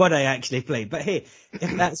than what I actually play. But hey,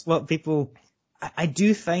 if that's what people, I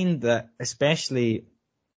do find that, especially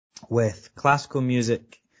with classical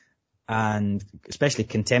music and especially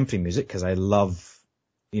contemporary music, because I love,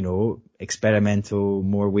 experimental,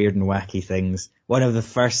 more weird and wacky things. One of the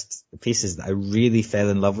first pieces that I really fell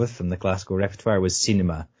in love with from the classical repertoire was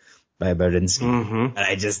Cinema by Berinsky. Mm-hmm. And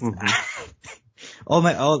I just, all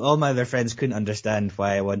my other friends couldn't understand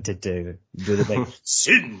why I wanted to do the big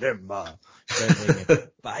cinema thing.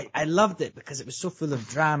 But I loved it because it was so full of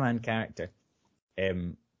drama and character.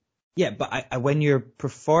 But when you're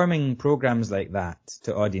performing programs like that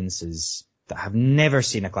to audiences that have never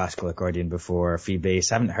seen a classical accordion before, free bass,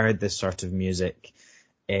 haven't heard this sort of music,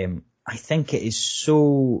 I think it is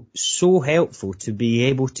so helpful to be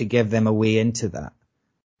able to give them a way into that,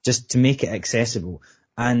 just to make it accessible.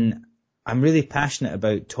 And I'm really passionate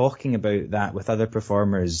about talking about that with other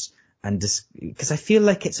performers, and because I feel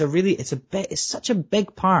like it's such a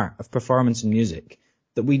big part of performance and music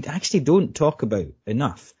that we actually don't talk about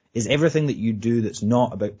enough, is everything that you do that's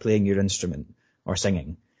not about playing your instrument or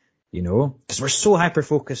singing. You know, because we're so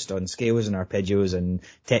hyper-focused on scales and arpeggios and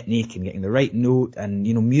technique and getting the right note and,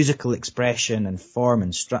 you know, musical expression and form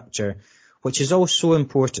and structure, which is all so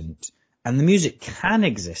important. And the music can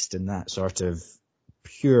exist in that sort of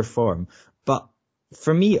pure form. But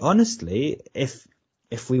for me, honestly, if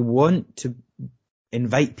we want to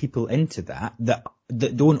invite people into that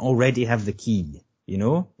don't already have the key, you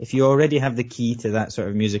know, if you already have the key to that sort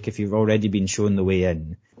of music, if you've already been shown the way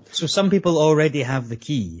in. So some people already have the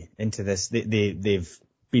key into this. They've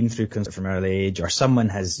been through concert from early age, or someone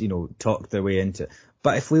has, you know, talked their way into it.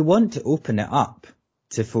 But if we want to open it up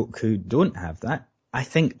to folk who don't have that, I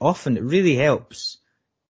think often it really helps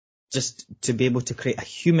just to be able to create a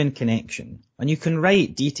human connection. And you can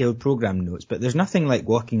write detailed program notes, but there's nothing like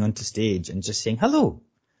walking onto stage and just saying, hello,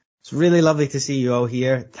 it's really lovely to see you all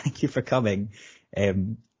here. Thank you for coming.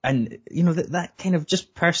 And, you know, that kind of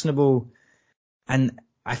just personable. And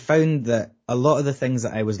I found that a lot of the things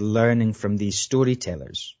that I was learning from these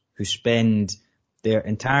storytellers who spend their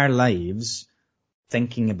entire lives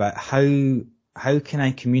thinking about how can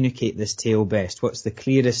I communicate this tale best? What's the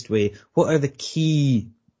clearest way? What are the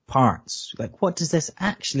key parts? Like, what does this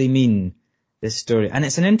actually mean, this story? And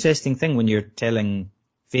it's an interesting thing when you're telling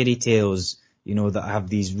fairy tales, you know, that have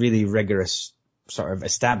these really rigorous sort of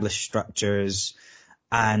established structures,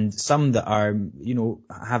 and some that are, you know,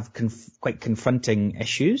 have quite confronting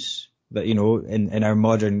issues that, you know, in our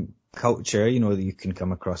modern culture, you know, you can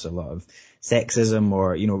come across a lot of sexism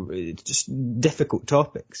or, you know, just difficult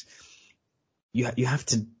topics. You have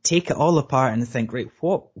to take it all apart and think, right,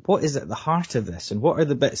 what is at the heart of this, and what are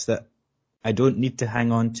the bits that I don't need to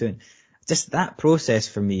hang on to? And just that process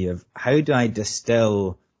for me of how do I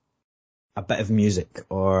distill a bit of music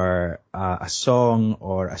or a song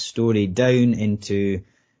or a story down into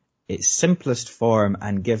its simplest form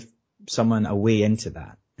and give someone a way into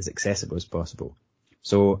that as accessible as possible.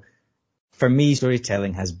 So for me,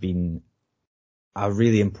 storytelling has been a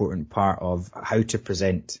really important part of how to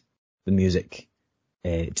present the music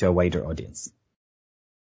to a wider audience.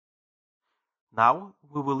 Now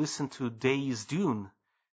we will listen to Day is Dune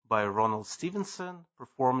by Ronald Stevenson,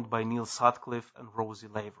 performed by Neil Sutcliffe and Rosie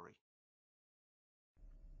Lavery.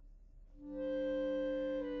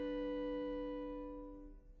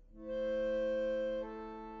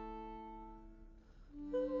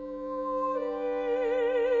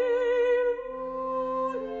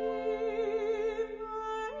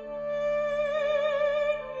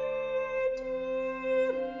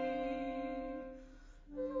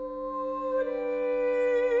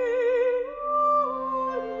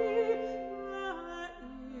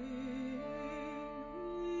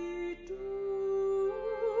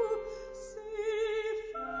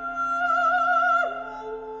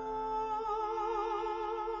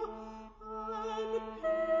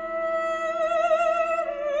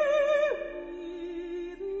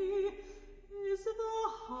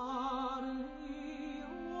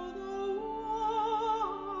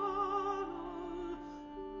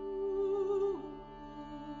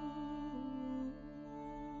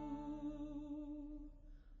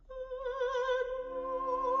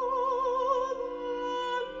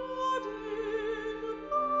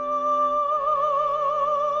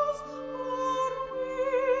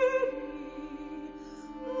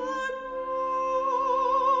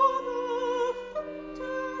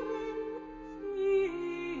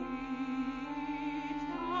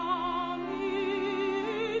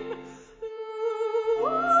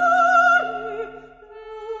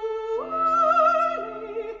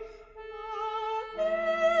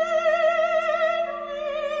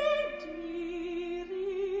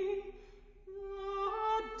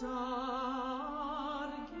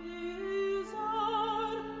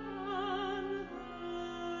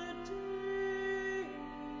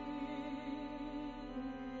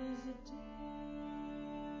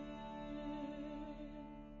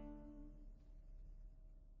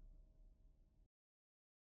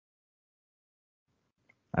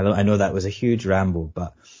 I know that was a huge ramble,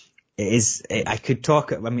 but I could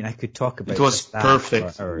talk about It was just that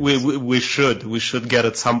perfect. for hours. We should get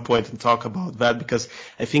at some point and talk about that, because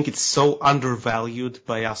I think it's so undervalued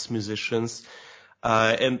by us musicians.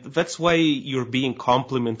 And that's why you're being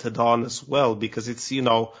complimented on as well, because it's,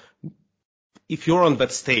 if you're on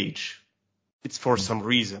that stage, it's for some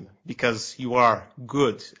reason, because you are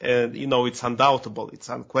good, and, it's undoubtable, it's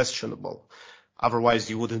unquestionable. Otherwise,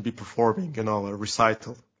 you wouldn't be performing, a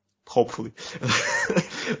recital, hopefully.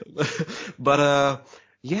 But,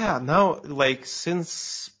 yeah, now, like, I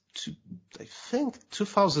think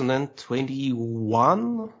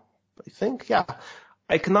 2021, yeah,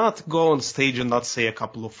 I cannot go on stage and not say a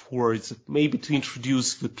couple of words, maybe to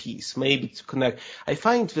introduce the piece, maybe to connect. I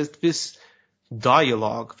find that this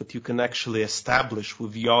dialogue that you can actually establish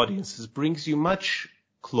with the audiences brings you much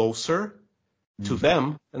closer to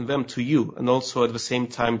them and them to you, and also at the same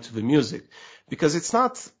time to the music. Because it's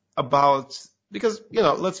not about,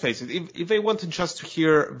 let's face it, if they wanted just to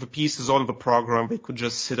hear the pieces on the program, they could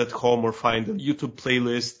just sit at home or find a YouTube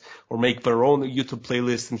playlist or make their own YouTube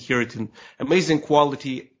playlist and hear it in amazing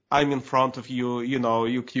quality. I'm in front of you,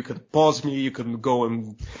 you can pause me, you can go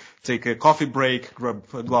and take a coffee break, grab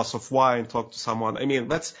a glass of wine, talk to someone. I mean,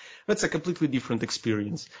 that's a completely different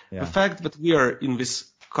experience. Yeah. The fact that we are in this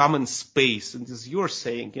common space, and as you're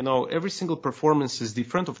saying, every single performance is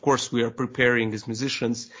different. Of course, we are preparing as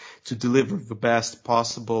musicians to deliver the best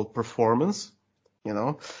possible performance,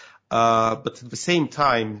 but at the same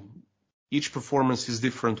time, each performance is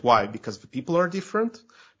different. Why? Because the people are different,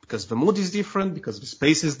 because the mood is different, because the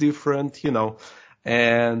space is different,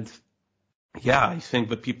 and yeah, I think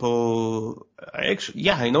that I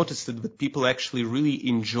noticed that people actually really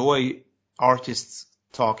enjoy artists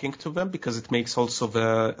talking to them, because it makes also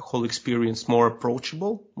the whole experience more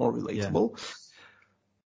approachable, more relatable. Yeah.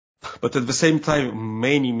 But at the same time,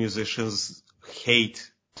 many musicians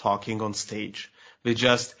hate talking on stage. They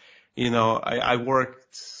just, I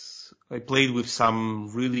played with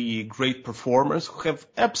some really great performers who have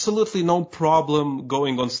absolutely no problem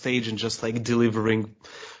going on stage and just like delivering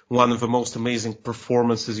one of the most amazing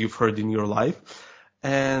performances you've heard in your life.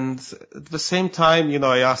 And at the same time,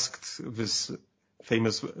 I asked this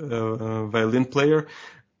famous violin player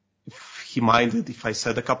if he minded if I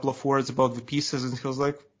said a couple of words about the pieces, and he was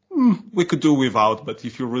like, we could do without, but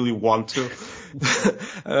if you really want to.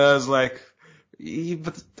 I was like,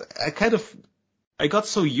 but I got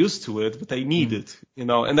so used to it that I need it,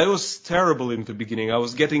 and I was terrible in the beginning. I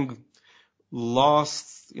was getting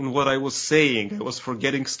lost in what I was saying. I was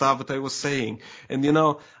forgetting stuff that I was saying. And,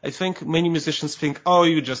 I think many musicians think, oh,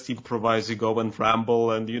 you just improvise, you go and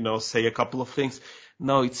ramble and, say a couple of things.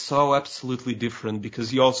 No, it's so absolutely different,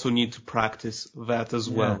 because you also need to practice that as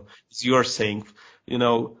well. As you're saying,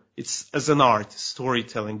 it's as an art,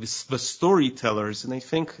 storytelling, the storytellers. And I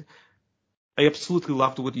think I absolutely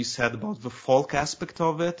loved what you said about the folk aspect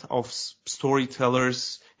of it, of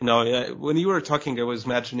storytellers. When you were talking, I was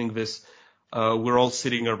imagining this. We're all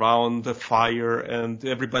sitting around the fire and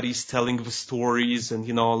everybody's telling the stories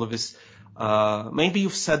and, all of this. Maybe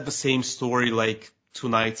you've said the same story like 2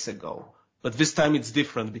 nights ago, but this time it's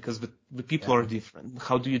different because the people are different.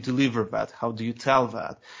 How do you deliver that? How do you tell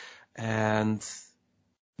that? And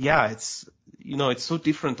yeah, it's so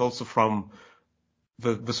different also from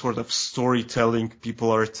the sort of storytelling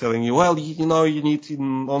people are telling you, well, you need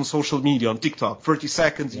on social media, on TikTok, 30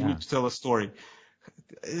 seconds, you need to tell a story.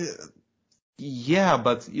 Yeah,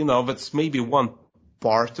 but, that's maybe one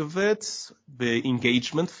part of it, the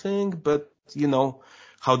engagement thing, but,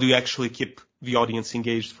 how do you actually keep the audience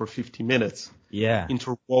engaged for 50 minutes? Yeah.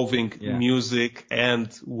 Interwoven music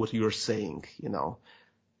and what you're saying,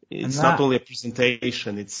 It's not only a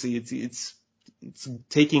presentation, it's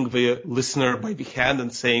taking the listener by the hand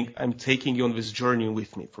and saying, I'm taking you on this journey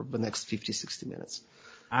with me for the next 50, 60 minutes.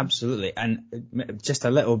 Absolutely. And just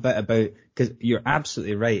a little bit about, because you're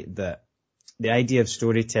absolutely right that the idea of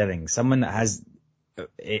storytelling, someone that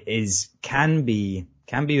can be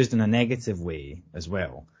used in a negative way as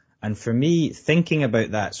well. And for me, thinking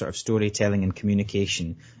about that sort of storytelling and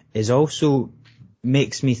communication is also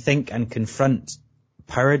makes me think and confront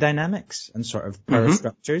power dynamics and sort of power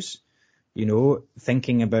structures.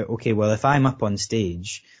 Thinking about, okay, well, if I'm up on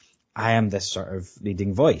stage, I am this sort of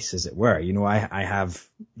leading voice, as it were. I have,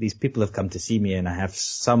 these people have come to see me and I have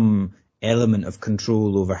some element of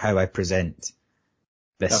control over how I present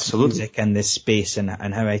this music and this space and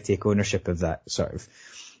how I take ownership of that sort of.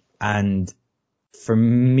 And for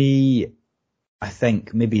me, I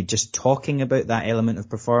think maybe just talking about that element of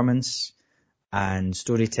performance and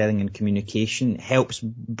storytelling and communication helps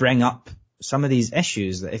bring up some of these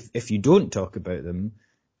issues that if you don't talk about them,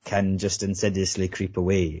 can just insidiously creep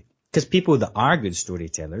away. Because people that are good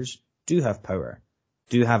storytellers do have power,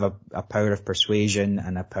 do have a power of persuasion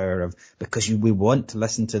and a power of, because we want to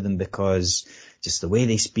listen to them because just the way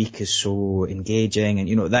they speak is so engaging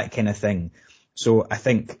and, that kind of thing. So I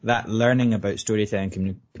think that learning about storytelling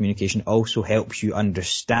and communication also helps you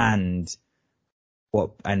understand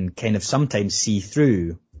what, and kind of sometimes see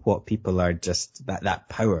through what people are just, that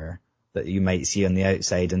power that you might see on the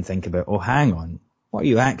outside and think about, oh, hang on, what are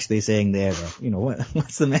you actually saying there? Or,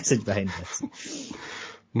 what's the message behind this?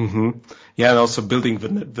 Mm-hmm. Yeah, and also building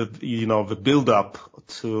the build up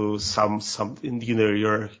to some,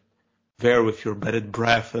 you're there with your bated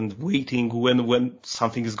breath and waiting when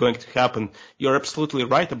something is going to happen. You're absolutely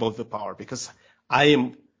right about the power, because I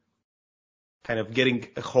am kind of getting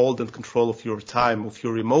a hold and control of your time, of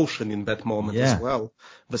your emotion in that moment as well.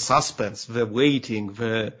 The suspense, the waiting,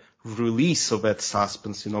 the release of that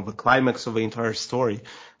suspense, the climax of the entire story.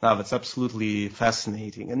 Now, that's absolutely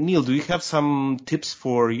fascinating. And Neil, do you have some tips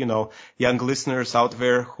for, young listeners out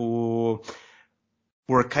there who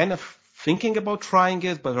were kind of thinking about trying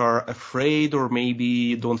it, but are afraid or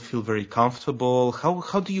maybe don't feel very comfortable?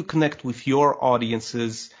 How do you connect with your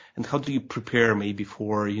audiences, and how do you prepare maybe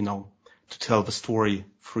for, to tell the story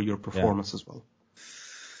through your performance as well?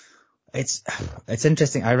 It's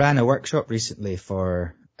interesting. I ran a workshop recently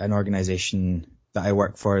for an organisation that I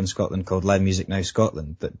work for in Scotland called Live Music Now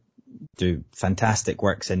Scotland, that do fantastic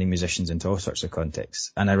work sending musicians into all sorts of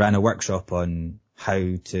contexts. And I ran a workshop on how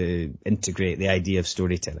to integrate the idea of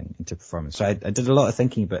storytelling into performance. So I did a lot of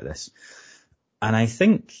thinking about this. And I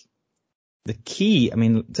think the key,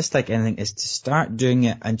 just like anything, is to start doing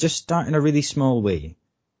it and just start in a really small way.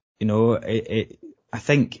 I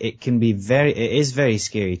think it is very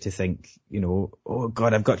scary to think, oh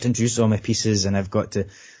God, I've got to introduce all my pieces and I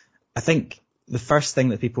think the first thing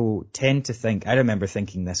that people tend to think, I remember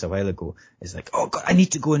thinking this a while ago, is like, oh God, I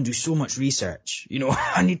need to go and do so much research.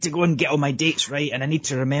 I need to go and get all my dates right, and I need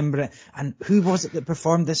to remember it. And who was it that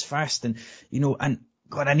performed this first? And, and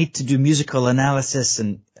God, I need to do musical analysis,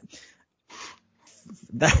 and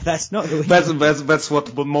that's not the way. That's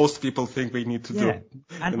what most people think they need to do.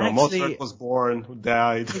 And actually, Mozart was born, who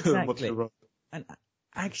died, exactly. what he wrote. And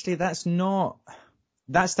actually, that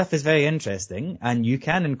stuff is very interesting, and you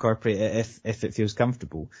can incorporate it if it feels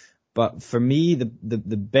comfortable. But for me, the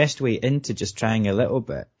best way into just trying a little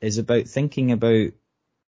bit is about thinking about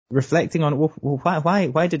reflecting on,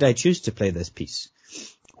 why did I choose to play this piece?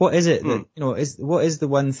 What is it that, what is the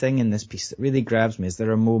one thing in this piece that really grabs me? Is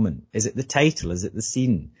there a moment? Is it the title? Is it the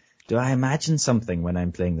scene? Do I imagine something when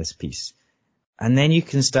I'm playing this piece? And then you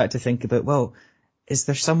can start to think about, well, is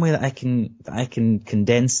there some way that I can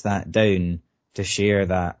condense that down to share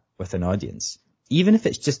that with an audience? Even if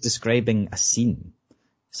it's just describing a scene.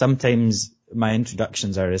 Sometimes my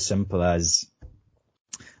introductions are as simple as,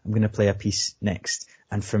 I'm going to play a piece next.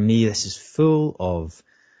 And for me, this is full of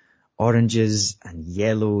oranges and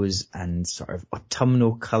yellows and sort of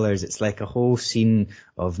autumnal colours. It's like a whole scene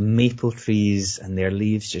of maple trees and their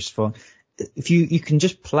leaves just falling. If you can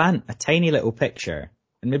just plant a tiny little picture,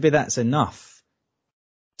 and maybe that's enough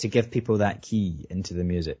to give people that key into the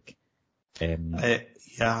music.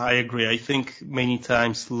 I agree. I think many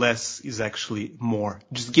times less is actually more.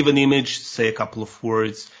 Just give an image, say a couple of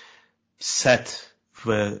words, set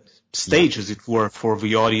the stage, as it were, for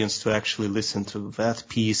the audience to actually listen to that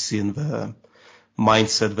piece in the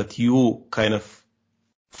mindset that you kind of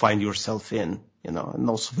find yourself in, and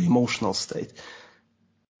also the emotional state.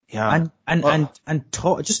 Yeah. And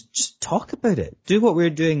talk, just talk about it. Do what we're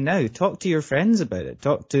doing now. Talk to your friends about it.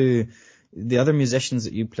 Talk to the other musicians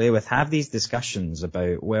that you play with. Have these discussions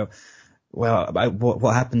about, about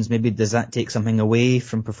what happens. Maybe does that take something away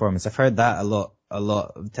from performance? I've heard that a lot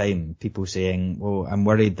of time. People saying, well, I'm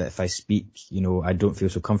worried that if I speak, I don't feel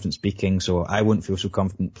so confident speaking, so I won't feel so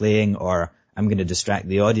confident playing, or I'm going to distract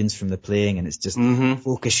the audience from the playing, and it's just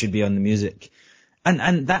focus should be on the music.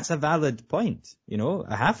 And that's a valid point.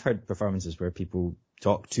 I have heard performances where people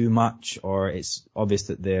talk too much, or it's obvious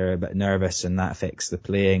that they're a bit nervous and that affects the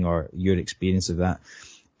playing or your experience of that.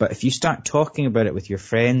 But if you start talking about it with your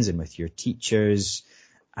friends and with your teachers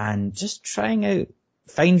and just trying out,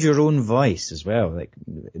 find your own voice as well. Like,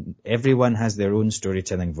 everyone has their own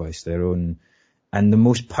storytelling voice, their own. And the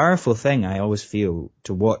most powerful thing I always feel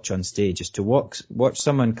to watch on stage is to watch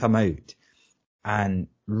someone come out and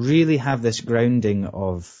really have this grounding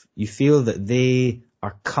of, you feel that they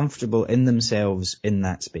are comfortable in themselves in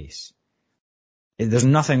that space. There's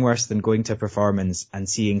nothing worse than going to a performance and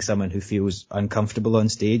seeing someone who feels uncomfortable on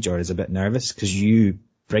stage or is a bit nervous, because you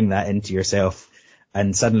bring that into yourself,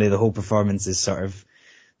 and suddenly the whole performance is sort of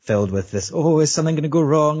filled with this, oh, is something going to go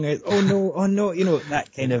wrong? Oh no,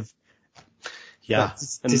 that kind of, Yeah.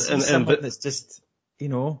 to see someone that's just,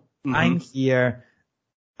 I'm here,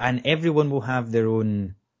 and everyone will have their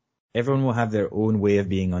own way of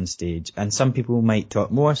being on stage. And some people might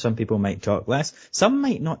talk more, some people might talk less. Some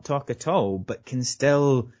might not talk at all, but can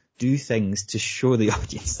still do things to show the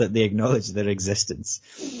audience that they acknowledge their existence.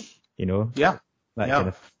 Yeah. That kind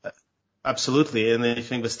of. Absolutely. And I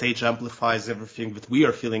think the stage amplifies everything that we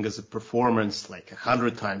are feeling as a performance like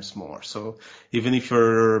 100 times more. So even if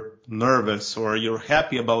you're nervous or you're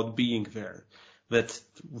happy about being there, that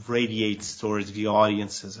radiates towards the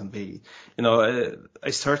audiences. And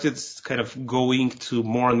I started kind of going to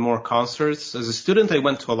more and more concerts. As a student, I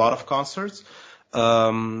went to a lot of concerts.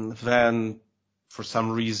 Then for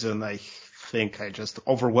some reason, I think I just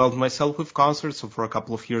overwhelmed myself with concerts. So for a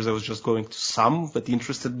couple of years, I was just going to some that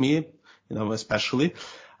interested me, especially.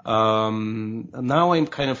 Now I'm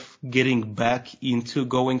kind of getting back into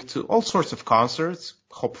going to all sorts of concerts.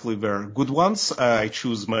 Hopefully they're good ones. I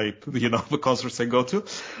choose the concerts I go to.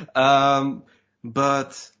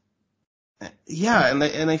 But yeah,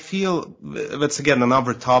 and I feel that's again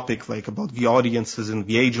another topic, like about the audiences and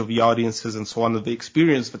the age of the audiences and so on, and the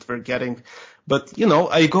experience that we're getting. But,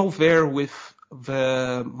 I go there with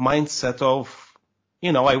the mindset of,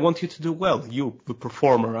 I want you to do well, you, the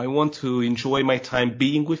performer. I want to enjoy my time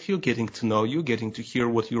being with you, getting to know you, getting to hear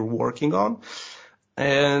what you're working on.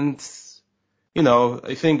 And,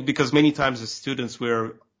 I think because many times as students,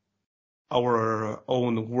 we're our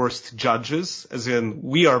own worst judges, as in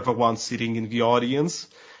we are the ones sitting in the audience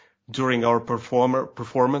during our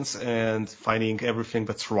performance and finding everything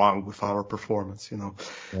that's wrong with our performance,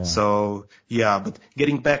 Yeah. So, yeah, but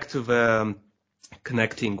getting back to the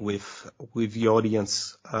connecting with the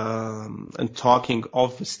audience, and talking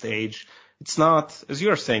off the stage, it's not, as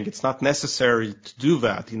you're saying, it's not necessary to do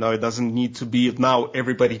that. It doesn't need to be now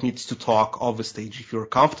everybody needs to talk off the stage. If you're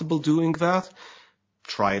comfortable doing that,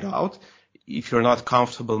 try it out. If you're not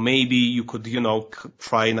comfortable, maybe you could,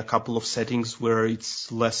 try in a couple of settings where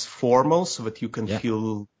it's less formal so that you can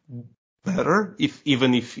feel better,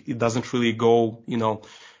 even if it doesn't really go,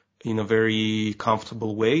 in a very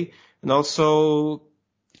comfortable way. And also,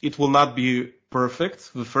 it will not be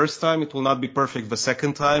perfect the first time. It will not be perfect the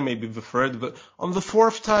second time, maybe the third. But on the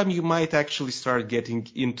fourth time, you might actually start getting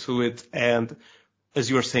into it and, as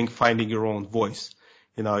you were saying, finding your own voice.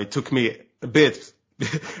 It took me a bit.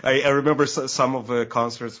 I remember some of the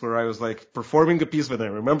concerts where I was like performing a piece, but I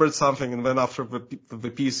remembered something, and then after the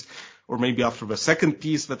piece, or maybe after the second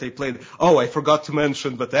piece that they played, I forgot to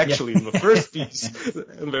mention, but actually in the first piece,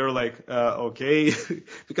 and they were like, okay,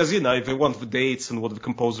 because if they want the dates and what the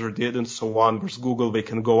composer did and so on, there's Google, they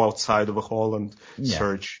can go outside of the hall and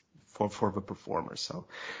search for the performer. So.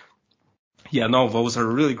 Yeah, no, those are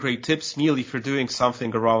really great tips. Neil, if you're doing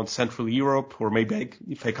something around Central Europe, or maybe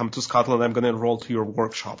if I come to Scotland, I'm going to enroll to your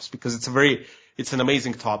workshops because it's an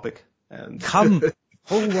amazing topic. And come,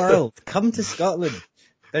 whole world, come to Scotland.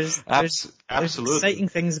 There's exciting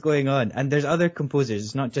things going on, and there's other composers.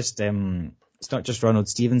 It's not just Ronald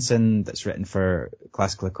Stevenson that's written for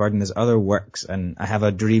classical accordion. There's other works, and I have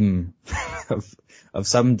a dream of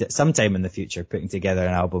sometime in the future putting together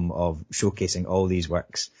an album of showcasing all these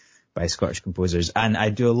works by Scottish composers. And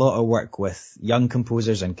I do a lot of work with young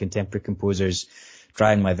composers and contemporary composers,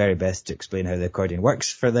 trying my very best to explain how the accordion works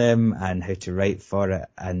for them and how to write for it.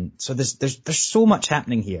 And so there's so much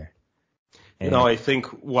happening here. I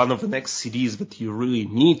think one of the next CDs that you really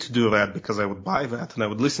need to do that, because I would buy that and I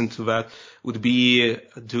would listen to that, would be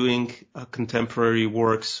doing contemporary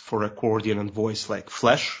works for accordion and voice, like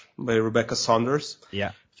Flesh by Rebecca Saunders.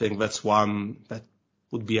 Yeah. I think that's one that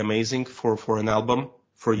would be amazing for an album.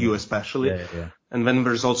 For you especially. Yeah. And then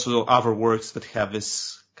there's also other works that have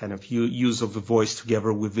this kind of use of the voice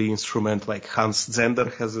together with the instrument, like Hans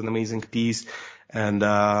Zender has an amazing piece. And,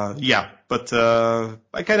 but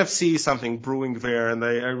I kind of see something brewing there, and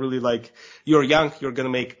I really like, you're young, you're going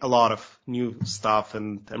to make a lot of new stuff,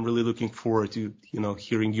 and I'm really looking forward to,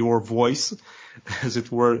 hearing your voice, as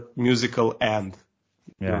it were, musical and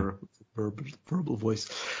your verbal voice.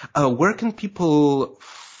 Where can people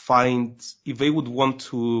find, if they would want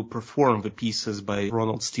to perform the pieces by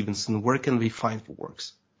Ronald Stevenson, where can they find the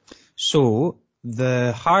works? So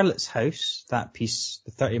the Harlot's House, that piece,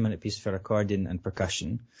 the 30-minute piece for accordion and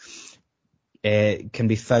percussion, can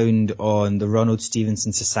be found on the Ronald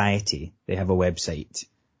Stevenson Society. They have a website,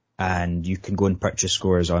 and you can go and purchase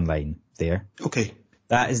scores online there. Okay.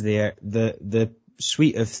 That is there. The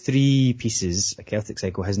suite of 3 pieces, A Celtic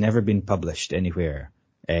Cycle, has never been published anywhere.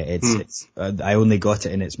 I only got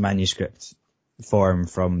it in its manuscript form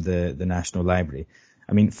from the National Library.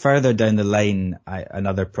 I mean, further down the line,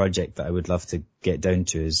 another project that I would love to get down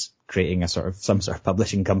to is creating some sort of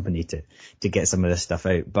publishing company to get some of this stuff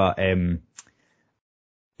out. But,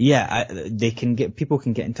 people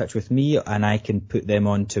can get in touch with me, and I can put them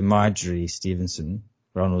on to Marjorie Stevenson,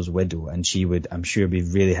 Ronald's widow, and she would, I'm sure, be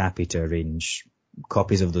really happy to arrange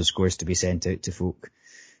copies of those scores to be sent out to folk.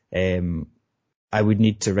 I would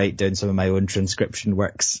need to write down some of my own transcription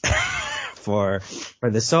works for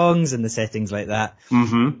the songs and the settings like that.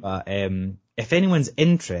 Mm-hmm. But if anyone's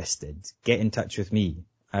interested, get in touch with me.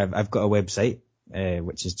 I've got a website,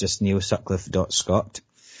 which is just neilsutcliffe.scot.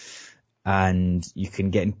 And you can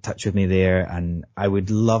get in touch with me there, and I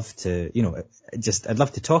would love to, I'd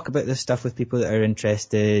love to talk about this stuff with people that are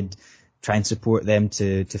interested, try and support them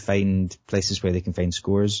to find places where they can find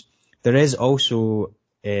scores. There is also,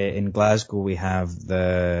 in Glasgow, we have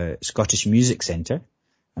the Scottish Music Centre.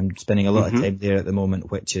 I'm spending a lot of time there at the moment,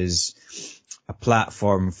 which is a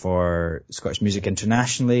platform for Scottish music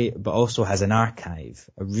internationally, but also has an archive,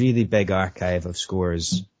 a really big archive of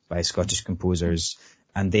scores by Scottish composers.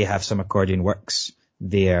 And they have some accordion works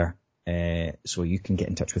there, so you can get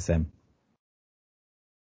in touch with them.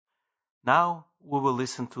 Now we will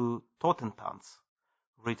listen to Totentanz,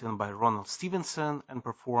 written by Ronald Stevenson and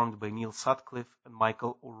performed by Neil Sutcliffe and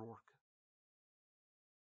Michael O'Rourke.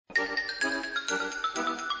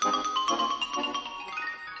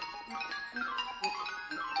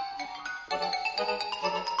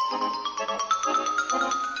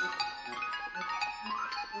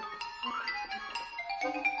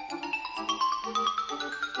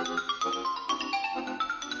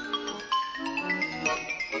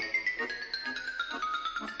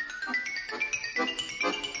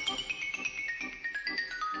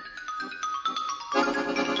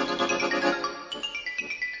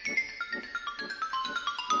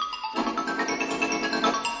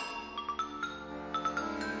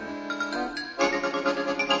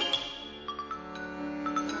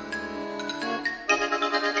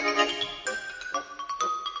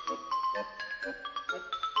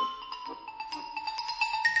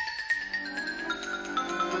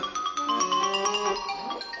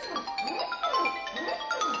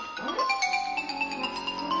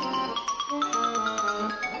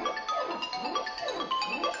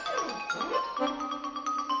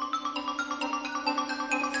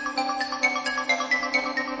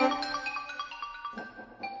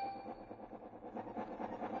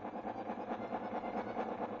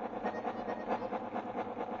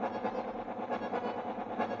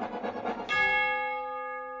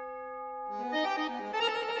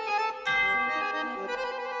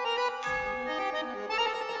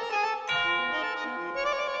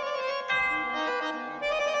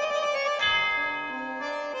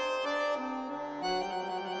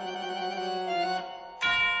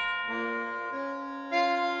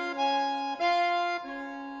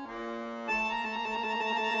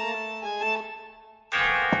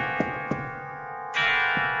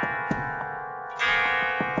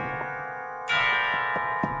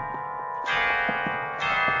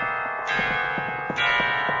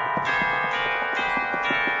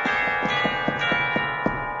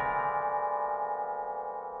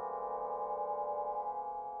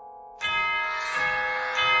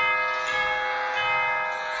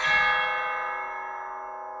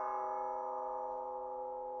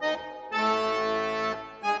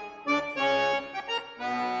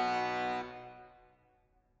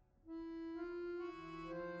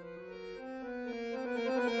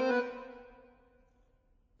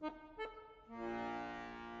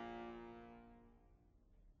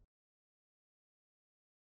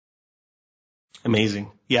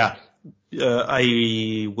 Amazing. Yeah.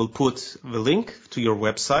 I will put the link to your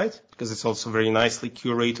website because it's also very nicely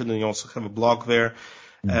curated, and you also have a blog there.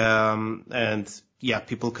 And yeah,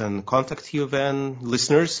 people can contact you then.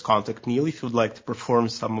 Listeners, contact Neil if you'd like to perform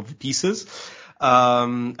some of the pieces.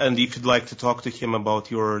 And if you'd like to talk to him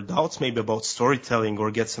about your doubts, maybe about storytelling,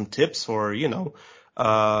 or get some tips, or,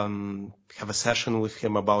 have a session with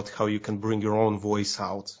him about how you can bring your own voice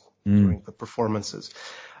out during the performances.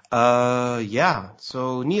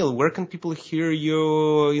 So Neil, where can people hear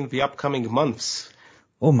you in the upcoming months?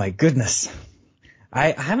 Oh my goodness.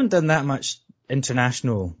 I haven't done that much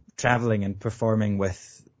international traveling and performing with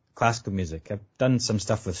classical music. I've done some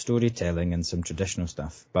stuff with storytelling and some traditional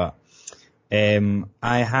stuff, but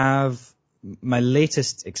I have my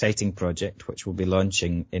latest exciting project, which will be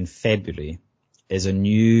launching in February, is a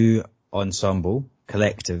new ensemble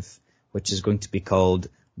collective, which is going to be called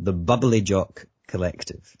the Bubbly Jock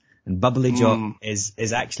Collective. And Bubbly Jock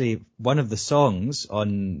is actually one of the songs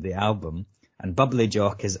on the album, and Bubbly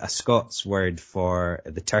Jock is a Scots word for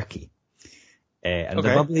the turkey. And the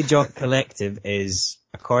Okay. Bubbly Jock Collective is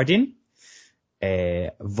accordion,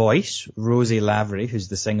 voice, Rosie Lavery, who's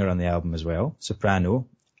the singer on the album as well, soprano,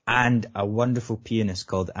 and a wonderful pianist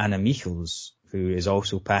called Anna Michels, who is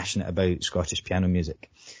also passionate about Scottish piano music.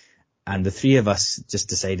 And the three of us just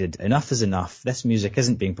decided enough is enough. This music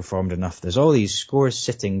isn't being performed enough. There's all these scores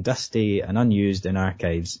sitting dusty and unused in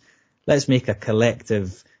archives. Let's make a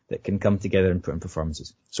collective that can come together and put in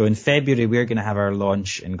performances. So in February, we're going to have our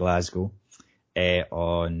launch in Glasgow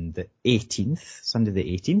on the 18th, Sunday the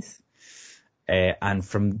 18th. And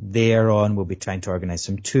from there on, we'll be trying to organise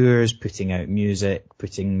some tours, putting out music,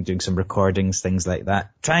 doing some recordings, things like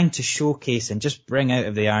that, trying to showcase and just bring out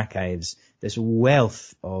of the archives this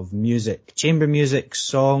wealth of music, chamber music,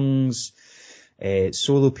 songs,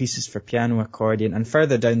 solo pieces for piano, accordion, and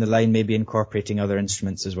further down the line, maybe incorporating other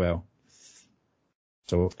instruments as well.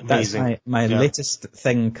 So Amazing. That's my latest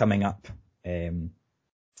thing coming up.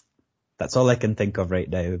 That's all I can think of right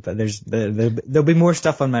now, but there'll be more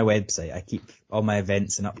stuff on my website. I keep all my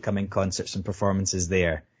events and upcoming concerts and performances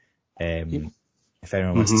there. If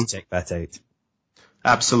anyone wants to check that out.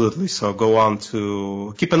 Absolutely. So go on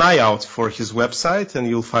to keep an eye out for his website and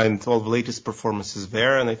you'll find all the latest performances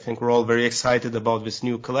there. And I think we're all very excited about this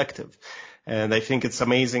new collective. And I think it's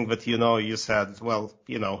amazing that, you said, well,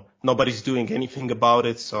 nobody's doing anything about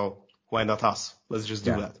it. So why not us? Let's just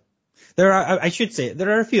do that. I should say, there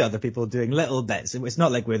are a few other people doing little bits. It's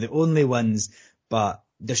not like we're the only ones, but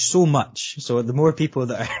there's so much. So the more people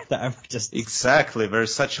that are just... Exactly.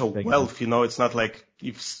 There's such a wealth, it's not like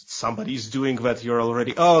if somebody's doing that, you're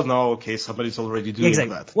already, oh no, okay, somebody's already doing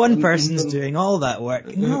that. One person's doing all that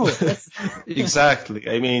work. No. Exactly.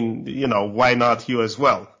 I mean, why not you as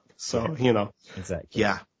well? So, Exactly.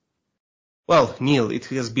 Yeah. Well, Neil, it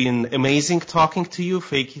has been amazing talking to you.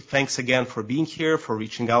 Thanks again for being here, for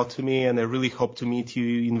reaching out to me, and I really hope to meet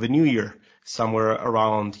you in the new year, somewhere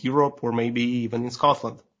around Europe or maybe even in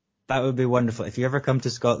Scotland. That would be wonderful. If you ever come to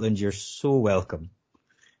Scotland, you're so welcome.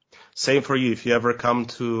 Same for you. If you ever come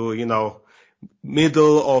to,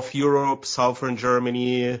 middle of Europe, southern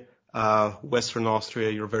Germany, western Austria,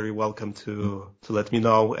 you're very welcome to let me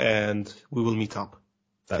know, and we will meet up.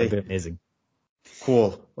 That would be amazing.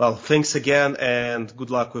 Cool. Well, thanks again, and good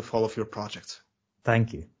luck with all of your projects.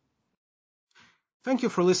 Thank you. Thank you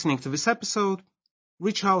for listening to this episode.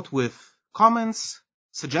 Reach out with comments,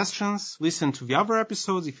 suggestions, listen to the other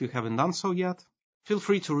episodes if you haven't done so yet. Feel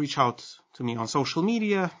free to reach out to me on social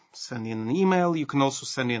media, send in an email. You can also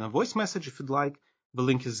send in a voice message if you'd like. The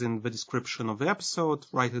link is in the description of the episode,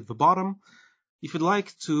 right at the bottom. If you'd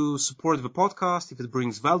like to support the podcast, if it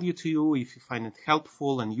brings value to you, if you find it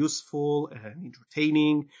helpful and useful and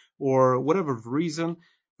entertaining, or whatever the reason,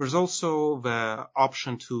 there's also the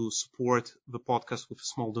option to support the podcast with a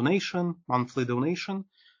small donation, monthly donation,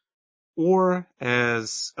 or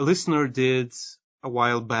as a listener did a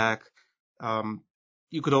while back,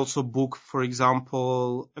 you could also book, for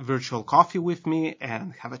example, a virtual coffee with me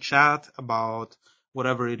and have a chat about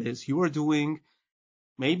whatever it is you are doing.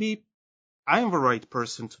 Maybe I am the right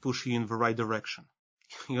person to push you in the right direction.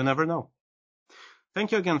 You never know.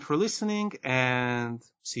 Thank you again for listening, and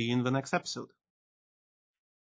see you in the next episode.